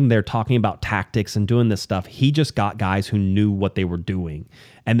was sitting there talking about tactics and doing this stuff. He just got guys who knew what they were doing.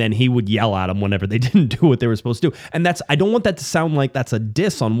 And then he would yell at them whenever they didn't do what they were supposed to do. And I don't want that to sound like that's a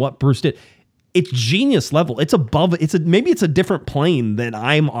diss on what Bruce did. It's genius level. It's above. Maybe it's a different plane than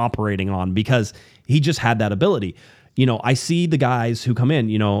I'm operating on because he just had that ability. I see the guys who come in.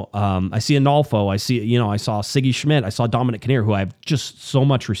 I see Analfo. I saw Siggy Schmidt. I saw Dominic Kinnear, who I have just so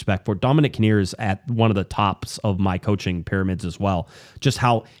much respect for. Dominic Kinnear is at one of the tops of my coaching pyramids as well. Just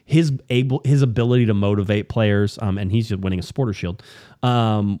how his ability to motivate players, and he's winning a Supporter Shield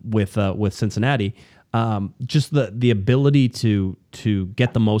with Cincinnati. Just the ability to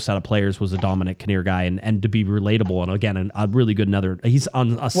get the most out of players was a Dominic Kinnear guy and to be relatable. And again, a really good he's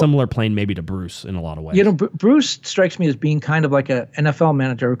on a similar plane maybe to Bruce in a lot of ways. Bruce strikes me as being kind of like a NFL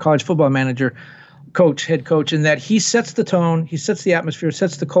manager or college football manager, head coach, in that he sets the tone, he sets the atmosphere,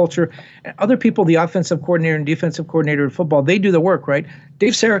 sets the culture. And other people, the offensive coordinator and defensive coordinator of football, they do the work, right?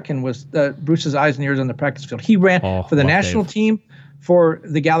 Dave Sarakin was Bruce's eyes and ears on the practice field. He ran for the national team, for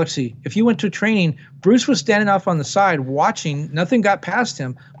the Galaxy. If you went to training, Bruce was standing off on the side watching. Nothing got past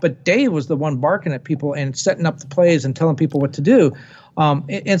him, but Dave was the one barking at people and setting up the plays and telling people what to do.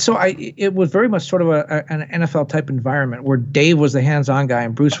 And so it was very much sort of an NFL type environment where Dave was the hands-on guy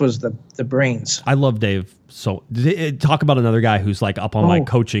and Bruce was the brains. I love Dave. So talk about another guy who's like up on my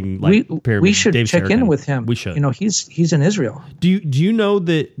coaching pyramid. We should Dave check Sarakin. in with him. We should. He's in Israel. Do you know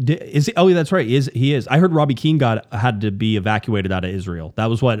that? Is he? Oh, yeah, that's right. He is. I heard Robbie Keane had to be evacuated out of Israel. That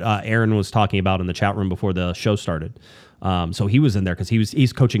was what Aaron was talking about in the chat room before the show started. So he was in there because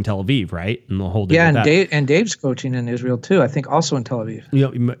he's coaching Tel Aviv, right? And the whole deal. Yeah, and Dave's coaching in Israel too. I think also in Tel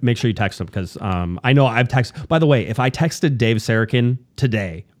Aviv. Make sure you text him because I know I've texted. By the way, if I texted Dave Sarakin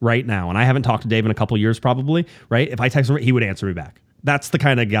today, right now, and I haven't talked to Dave in a couple years, probably, right? If I text him, he would answer me back. That's the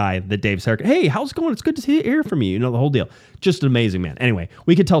kind of guy that Dave Sarakin. Hey, how's it going? It's good to hear from you. The whole deal. Just an amazing man. Anyway,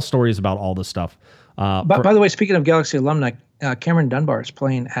 we could tell stories about all this stuff. By the way, speaking of Galaxy alumni, Cameron Dunbar is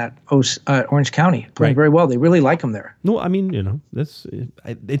playing at Orange County, playing very well. They really like him there. No, I mean,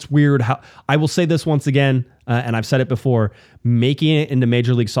 it's weird how I will say this once again, and I've said it before, making it into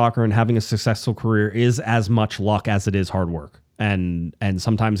Major League Soccer and having a successful career is as much luck as it is hard work. And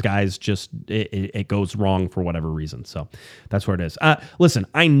sometimes guys just, it goes wrong for whatever reason. So that's where it is. Listen,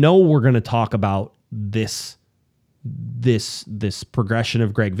 I know we're going to talk about this progression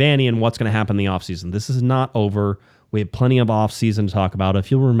of Greg Vanney and what's going to happen in the offseason. This is not over. We have plenty of offseason to talk about.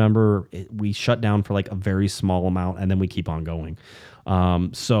 If you'll remember, we shut down for like a very small amount and then we keep on going.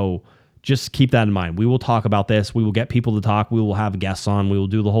 So just keep that in mind. We will talk about this. We will get people to talk. We will have guests on. We will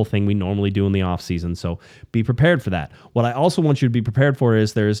do the whole thing we normally do in the offseason. So be prepared for that. What I also want you to be prepared for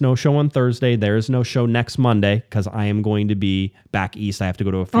is there is no show on Thursday. There is no show next Monday because I am going to be back east. I have to go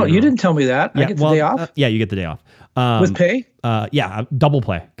to a funeral. Oh, you didn't tell me that. Yeah, I get the day off? Yeah, you get the day off. With pay? Yeah, double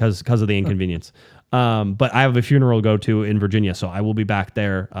play because of the inconvenience. But I have a funeral to go to in Virginia, so I will be back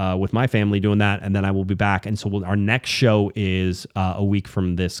there with my family doing that, and then I will be back. And so our next show is a week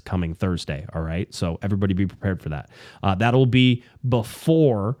from this coming Thursday, all right? So everybody be prepared for that. That'll be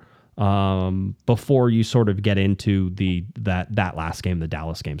before you sort of get into that last game, the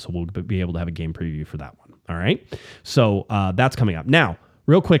Dallas game. So we'll be able to have a game preview for that one, all right? So that's coming up. Now,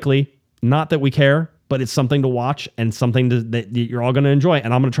 real quickly, not that we care, but it's something to watch and something that you're all going to enjoy.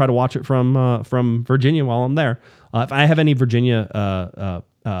 And I'm going to try to watch it from Virginia while I'm there. If I have any Virginia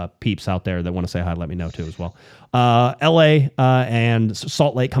peeps out there that want to say hi, let me know too as well. LA and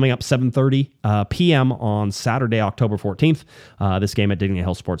Salt Lake coming up 7:30 p.m. on Saturday, October 14th. This game at Dignity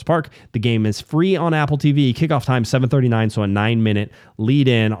Health Sports Park. The game is free on Apple TV. Kickoff time 7:39, so a 9-minute lead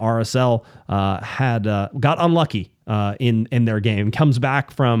in. RSL got unlucky in their game. Comes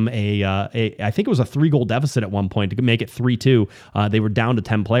back from I think it was a 3-goal deficit at one point to make it 3-2. They were down to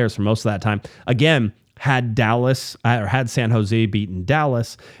 10 players for most of that time. Again, had San Jose beaten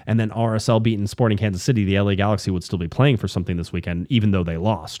Dallas and then RSL beaten Sporting Kansas City, the LA Galaxy would still be playing for something this weekend, even though they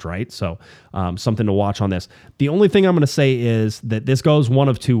lost, right? So something to watch on this. The only thing I'm going to say is that this goes one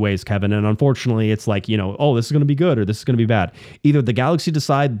of two ways, Kevin, and unfortunately it's like, oh, this is going to be good or this is going to be bad. Either the Galaxy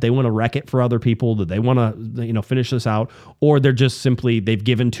decide they want to wreck it for other people, that they want to finish this out, or they're just simply, they've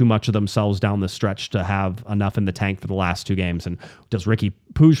given too much of themselves down the stretch to have enough in the tank for the last 2 games. And does Ricky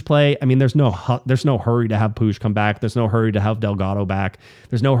Puig play? I mean, there's no hurry to have Puig come back. There's no hurry to have Delgado back.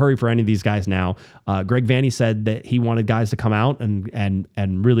 There's no hurry for any of these guys now. Greg Vanney said that he wanted guys to come out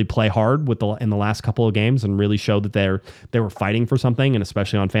and really play hard in the last couple of games and really show that they were fighting for something, and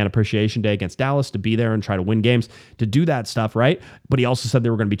especially on Fan Appreciation Day against Dallas, to be there and try to win games, to do that stuff, right? But he also said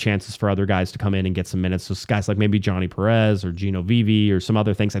there were going to be chances for other guys to come in and get some minutes. So guys like maybe Johnny Perez or Gino Vivi or some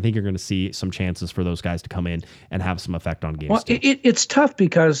other things. I think you're going to see some chances for those guys to come in and have some effect on games. Well, it's tough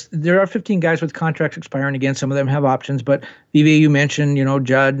because there are 15 guys with contracts expiring again. Some of them have options, but Vivi, you mentioned,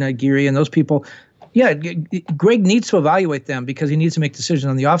 Judd and Aguirre and those people. Yeah, Greg needs to evaluate them because he needs to make decisions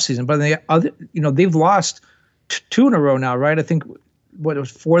on the offseason. But they've lost 2 in a row now, right? I think it was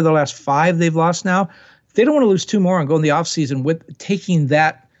 4 of the last 5 they've lost now. They don't want to lose 2 more and go in the offseason with taking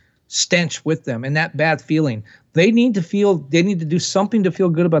that stench with them and that bad feeling. They need to do something to feel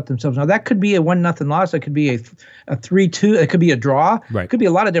good about themselves. Now that could be a 1-0 loss. That could be a 3-2. It could be a draw. Right. It could be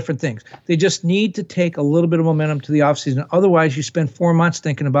a lot of different things. They just need to take a little bit of momentum to the offseason. Otherwise, you spend 4 months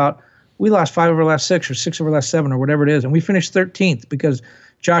thinking about, we lost 5 of our last 6 or 6 of our last 7 or whatever it is, and we finished 13th because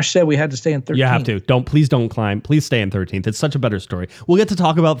Josh said we had to stay in 13th. You have to. Please don't climb. Please stay in 13th. It's such a better story. We'll get to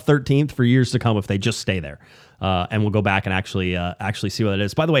talk about 13th for years to come if they just stay there. And we'll go back and actually see what it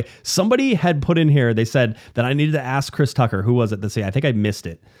is. By the way, somebody had put in here, they said that I needed to ask Chris Tucker. Who was it? Let's see. I think I missed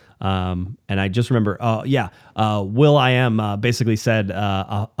it. And I just remember, Will I Am basically said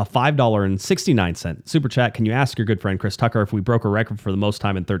a $5.69 super chat. Can you ask your good friend Chris Tucker if we broke a record for the most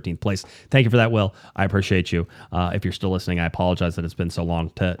time in 13th place? Thank you for that, Will. I appreciate you. If you're still listening, I apologize that it's been so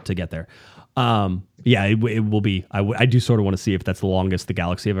long to get there. It will be. I do sort of want to see if that's the longest the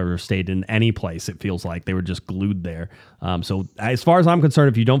Galaxy have ever stayed in any place. It feels like they were just glued there. So as far as I'm concerned,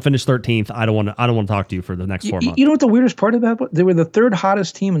 if you don't finish 13th, I don't want to talk to you for the next 4 months. You know what the weirdest part about? They were the 3rd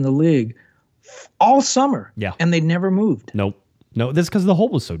hottest team in the league all summer. Yeah, and they never moved. No, that's because the hole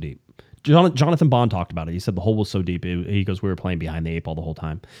was so deep. Jonathan Bond talked about it. He said the hole was so deep. He goes, we were playing behind the 8 ball the whole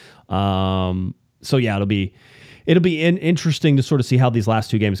time. So yeah, it'll be interesting to sort of see how these last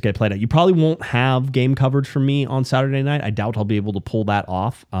 2 games get played out. You probably won't have game coverage from me on Saturday night. I doubt I'll be able to pull that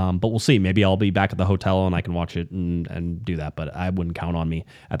off, but we'll see. Maybe I'll be back at the hotel and I can watch it and do that, but I wouldn't count on me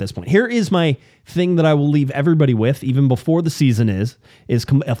at this point. Here is my thing that I will leave everybody with, even before the season is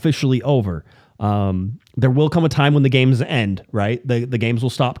officially over. There will come a time when the games end, right? The games will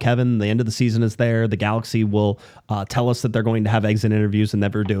stop, Kevin. The end of the season is there. The Galaxy will tell us that they're going to have exit interviews and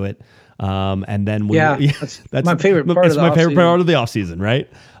never do it. And then that's my favorite part. It's my favorite part of the offseason, right?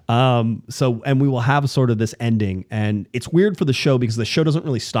 And we will have sort of this ending, and it's weird for the show because the show doesn't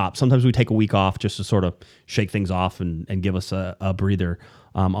really stop. Sometimes we take a week off just to sort of shake things off and give us a breather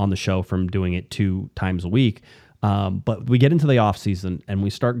on the show from doing it 2 times a week. But we get into the off season and we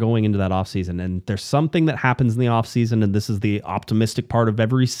start going into that off season, and there's something that happens in the off season. And this is the optimistic part of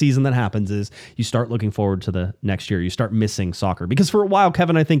every season that happens, is you start looking forward to the next year. You start missing soccer because for a while,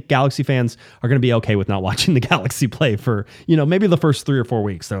 Kevin, I think Galaxy fans are going to be okay with not watching the Galaxy play for, maybe the first 3 or 4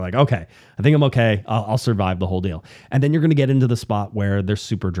 weeks. They're like, okay, I think I'm okay. I'll survive the whole deal. And then you're going to get into the spot where there's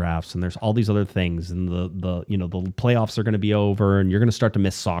super drafts and there's all these other things, and the playoffs are going to be over, and you're going to start to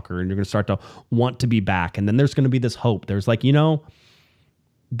miss soccer, and you're going to start to want to be back. And then there's going to be this hope. There's like,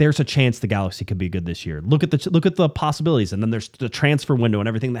 there's a chance the Galaxy could be good this year. Look at the possibilities. And then there's the transfer window and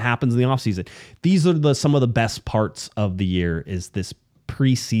everything that happens in the offseason. These are some of the best parts of the year, is this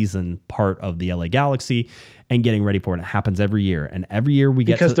preseason part of the LA Galaxy and getting ready for it. It happens every year. And every year we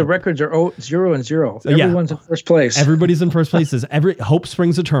get because the records are 0-0. Everyone's in first place. Everybody's in first place. Every hope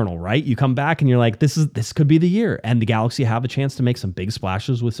springs eternal, right? You come back and you're like, this could be the year. And the Galaxy have a chance to make some big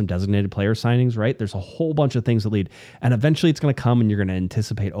splashes with some designated player signings, right? There's a whole bunch of things that lead. And eventually it's going to come and you're going to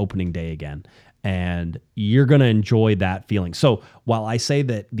anticipate opening day again. And you're going to enjoy that feeling. So while I say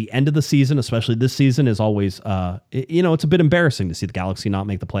that the end of the season, especially this season, is always, it's a bit embarrassing to see the Galaxy not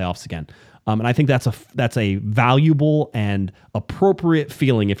make the playoffs again. And I think that's a valuable and appropriate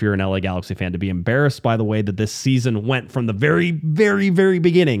feeling if you're an LA Galaxy fan, to be embarrassed by the way that this season went from the very, very, very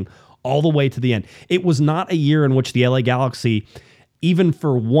beginning all the way to the end. It was not a year in which the LA Galaxy even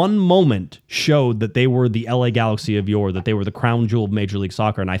for one moment, showed that they were the LA Galaxy of yore, that they were the crown jewel of Major League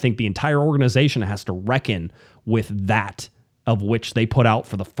Soccer. And I think the entire organization has to reckon with that, of which they put out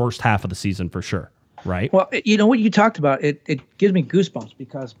for the first half of the season for sure. Right. Well, you know what you talked about, it gives me goosebumps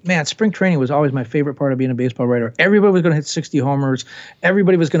because, man, spring training was always my favorite part of being a baseball writer. Everybody was going to hit 60 homers.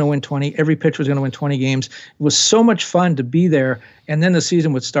 Everybody was going to win 20. Every pitcher was going to win 20 games. It was so much fun to be there. And then the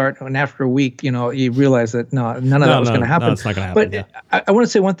season would start, and after a week, you realize that none of that was going to happen. No, it's not going to happen. But yeah. I want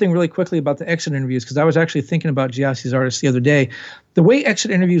to say one thing really quickly about the exit interviews, because I was actually thinking about Giassi's Artists the other day. The way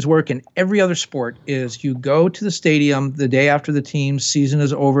exit interviews work in every other sport is you go to the stadium the day after the team's season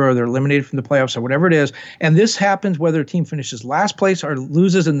is over, or they're eliminated from the playoffs, or whatever it is. And this happens whether a team finishes last place or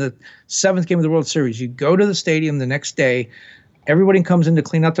loses in the 7th game of the World Series. You go to the stadium the next day. Everybody comes in to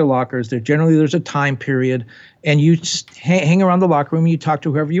clean out their lockers. There's a time period, and you just hang around the locker room and you talk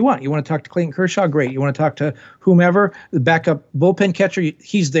to whoever you want. You want to talk to Clayton Kershaw? Great. You want to talk to whomever, the backup bullpen catcher?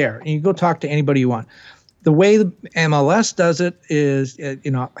 He's there. And you go talk to anybody you want. The way the MLS does it is,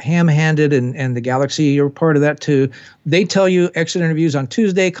 ham-handed, and the Galaxy, you're part of that too. They tell you exit interviews on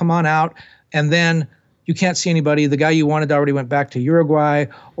Tuesday, come on out, and then you can't see anybody. The guy you wanted already went back to Uruguay,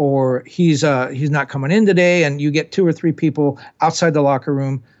 or he's not coming in today, and you get 2 or 3 people outside the locker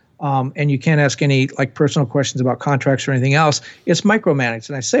room, and you can't ask any personal questions about contracts or anything else. It's micromanaged,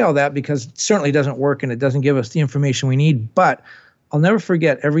 and I say all that because it certainly doesn't work and it doesn't give us the information we need. But I'll never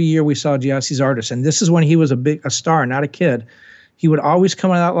forget, every year we saw Giassi's Artists, and this is when he was a star, not a kid. He would always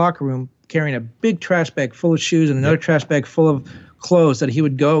come out of that locker room carrying a big trash bag full of shoes and another trash bag full of clothes that he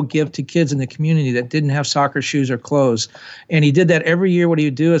would go give to kids in the community that didn't have soccer shoes or clothes. And he did that every year. What he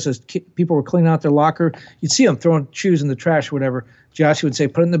would do is, as people were cleaning out their locker, you'd see him throwing shoes in the trash or whatever. Giassi would say,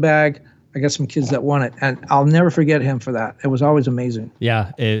 put it in the bag. I got some kids that want it. And I'll never forget him for that. It was always amazing.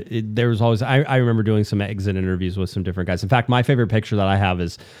 Yeah, there was always, I remember doing some exit interviews with some different guys. In fact, my favorite picture that I have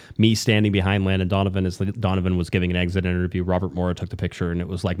is me standing behind Landon Donovan as Donovan was giving an exit interview. Robert Morra took the picture, and it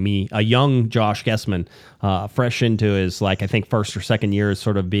was like me, a young Josh Gessman, fresh into his, I think, first or second year as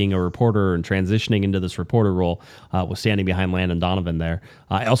sort of being a reporter and transitioning into this reporter role, was standing behind Landon Donovan there.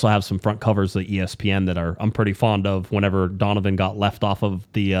 I also have some front covers of ESPN that I'm pretty fond of whenever Donovan got left off of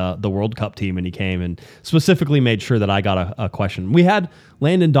the World Cup team, and he came and specifically made sure that I got a question. We had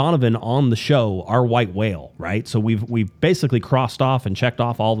Landon Donovan on the show, Our White Whale, right? So we've basically crossed off and checked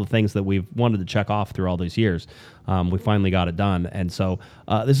off all the things that we've wanted to check off through all these years. We finally got it done. And so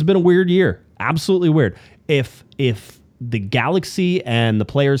this has been a weird year. Absolutely weird. If the Galaxy and the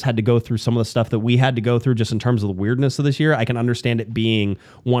players had to go through some of the stuff that we had to go through just in terms of the weirdness of this year, I can understand it being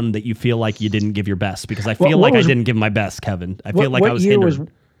one that you feel like you didn't give your best, because I feel I didn't give my best, Kevin. I feel like I was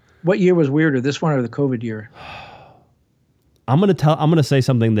hindered. What year was weirder, this one or the COVID year? I'm gonna say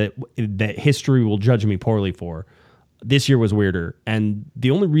something that history will judge me poorly for. This year was weirder, and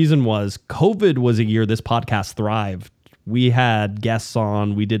the only reason was COVID was a year this podcast thrived. We had guests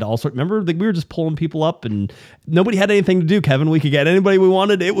on. We did all sorts. Remember, we were just pulling people up, and nobody had anything to do, Kevin. We could get anybody we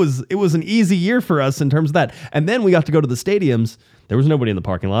wanted. It was an easy year for us in terms of that. And then we got to go to the stadiums. There was nobody in the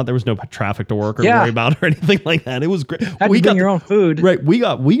parking lot. There was no traffic to work or worry about or anything like that. It was great. Had to bring your own food. Right. We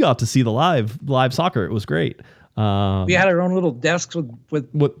got to see the live soccer. It was great. We had our own little desks with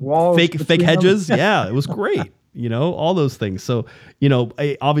walls, fake hedges. Yeah, it was great. All those things. So,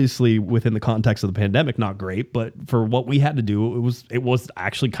 obviously within the context of the pandemic, not great, but for what we had to do, it was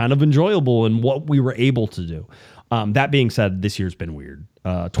actually kind of enjoyable in what we were able to do. That being said, this year's been weird.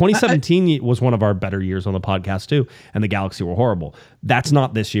 2017 was one of our better years on the podcast too, and the Galaxy were horrible. That's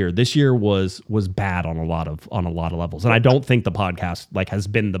not this year. This year was bad on a lot of levels, and I don't think the podcast has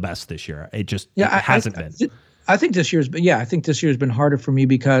been the best this year. It just hasn't been. I think this year's been harder for me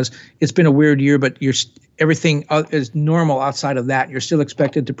because it's been a weird year, but everything is normal outside of that. You're still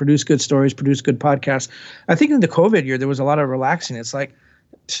expected to produce good stories, produce good podcasts. I think in the COVID year, there was a lot of relaxing. It's like,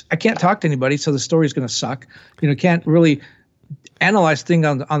 I can't talk to anybody, so the story's going to suck. Can't really analyze things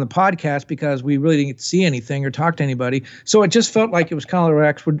on the podcast because we really didn't see anything or talk to anybody. So it just felt like it was kind of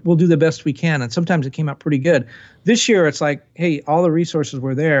relaxed. We'll do the best we can. And sometimes it came out pretty good. This year, it's like, hey, all the resources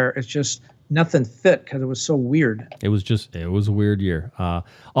were there. It's just nothing fit because it was so weird. It was a weird year.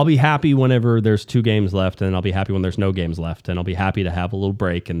 I'll be happy whenever there's 2 games left, and I'll be happy when there's no games left, and I'll be happy to have a little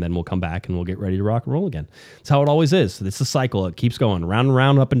break, and then we'll come back and we'll get ready to rock and roll again. It's how it always is. It's a cycle. It keeps going round and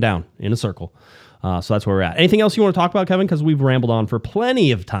round, up and down in a circle. So that's where we're at. Anything else you want to talk about, Kevin? Because we've rambled on for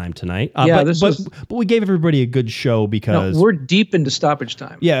plenty of time tonight. But we gave everybody a good show because we're deep into stoppage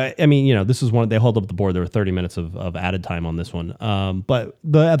time. Yeah, I mean, this is one. They held up the board. There were 30 minutes of added time on this one. But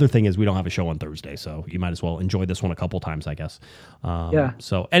the other thing is we don't have a show on Thursday, so you might as well enjoy this one a couple times, I guess.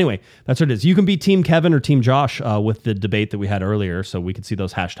 So anyway, that's what it is. You can be Team Kevin or Team Josh with the debate that we had earlier, so we could see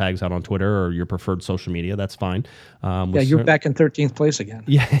those hashtags out on Twitter or your preferred social media. That's fine. You're back in 13th place again.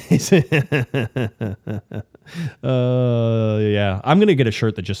 Yeah. Yeah. I'm gonna get a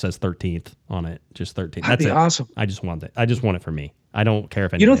shirt that just says 13th on it. Just 13th. That'd be awesome. I just want it. I just want it for me. I don't care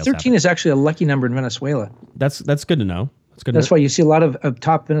if anybody else 13 is actually a lucky number in Venezuela. That's good to know. That's why you see a lot of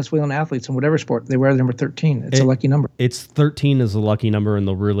top Venezuelan athletes in whatever sport. They wear the number 13. It's a lucky number. It's 13 is a lucky number in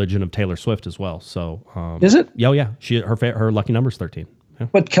the religion of Taylor Swift as well. So is it? Oh yeah. Her lucky number is 13. Yeah.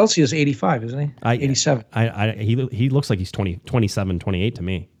 But Kelsey is 85, isn't he? 87. He looks like he's 27, 28 to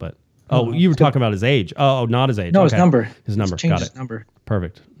me. But you were talking about his age. Oh, not his age. No, okay. his number. His number. Got it. His number.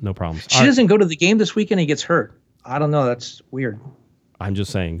 Perfect. No problems. She doesn't go to the game this weekend. He gets hurt. I don't know. That's weird. I'm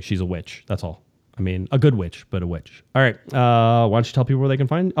just saying she's a witch. That's all. I mean, a good witch, but a witch. All right. Why don't you tell people where they can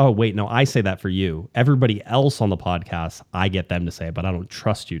find? Oh, wait. No, I say that for you. Everybody else on the podcast, I get them to say it, but I don't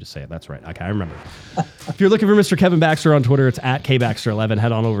trust you to say it. That's right. Okay, I remember. If you're looking for Mr. Kevin Baxter on Twitter, it's at kbaxter11.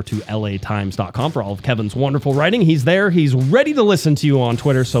 Head on over to latimes.com for all of Kevin's wonderful writing. He's there. He's ready to listen to you on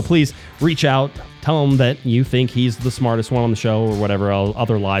Twitter, so please reach out. Tell him that you think he's the smartest one on the show or whatever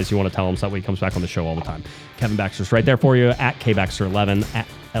other lies you want to tell him so that way he comes back on the show all the time. Kevin Baxter's right there for you at kbaxter11 at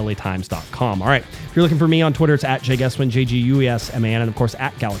latimes.com. All right. If you're looking for me on Twitter, it's at jguesman, JGUESMAN, and of course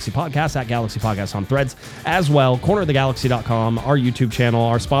at Galaxy Podcast on Threads as well. Cornerofthegalaxy.com, our YouTube channel,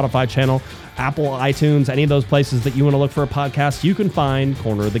 our Spotify channel, Apple, iTunes, any of those places that you want to look for a podcast, you can find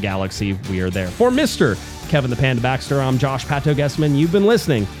Corner of the Galaxy. We are there. For Mr. Kevin the Panda Baxter, I'm Josh Pato Guessman. You've been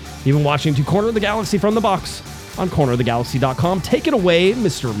listening. You've been watching to Corner of the Galaxy from the box on cornerofthegalaxy.com. Take it away,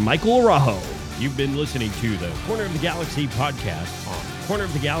 Mr. Michael Arajo. You've been listening to the Corner of the Galaxy podcast on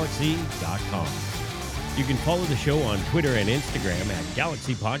cornerofthegalaxy.com. You can follow the show on Twitter and Instagram at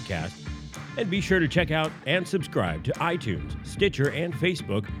Galaxy Podcast, and be sure to check out and subscribe to iTunes, Stitcher, and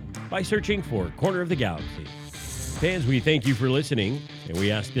Facebook by searching for Corner of the Galaxy. Fans, we thank you for listening, and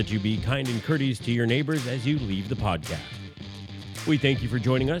we ask that you be kind and courteous to your neighbors as you leave the podcast. We thank you for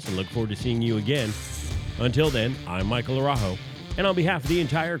joining us and look forward to seeing you again. Until then, I'm Michael Arajo, and on behalf of the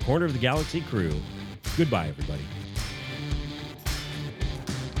entire Corner of the Galaxy crew, goodbye, everybody.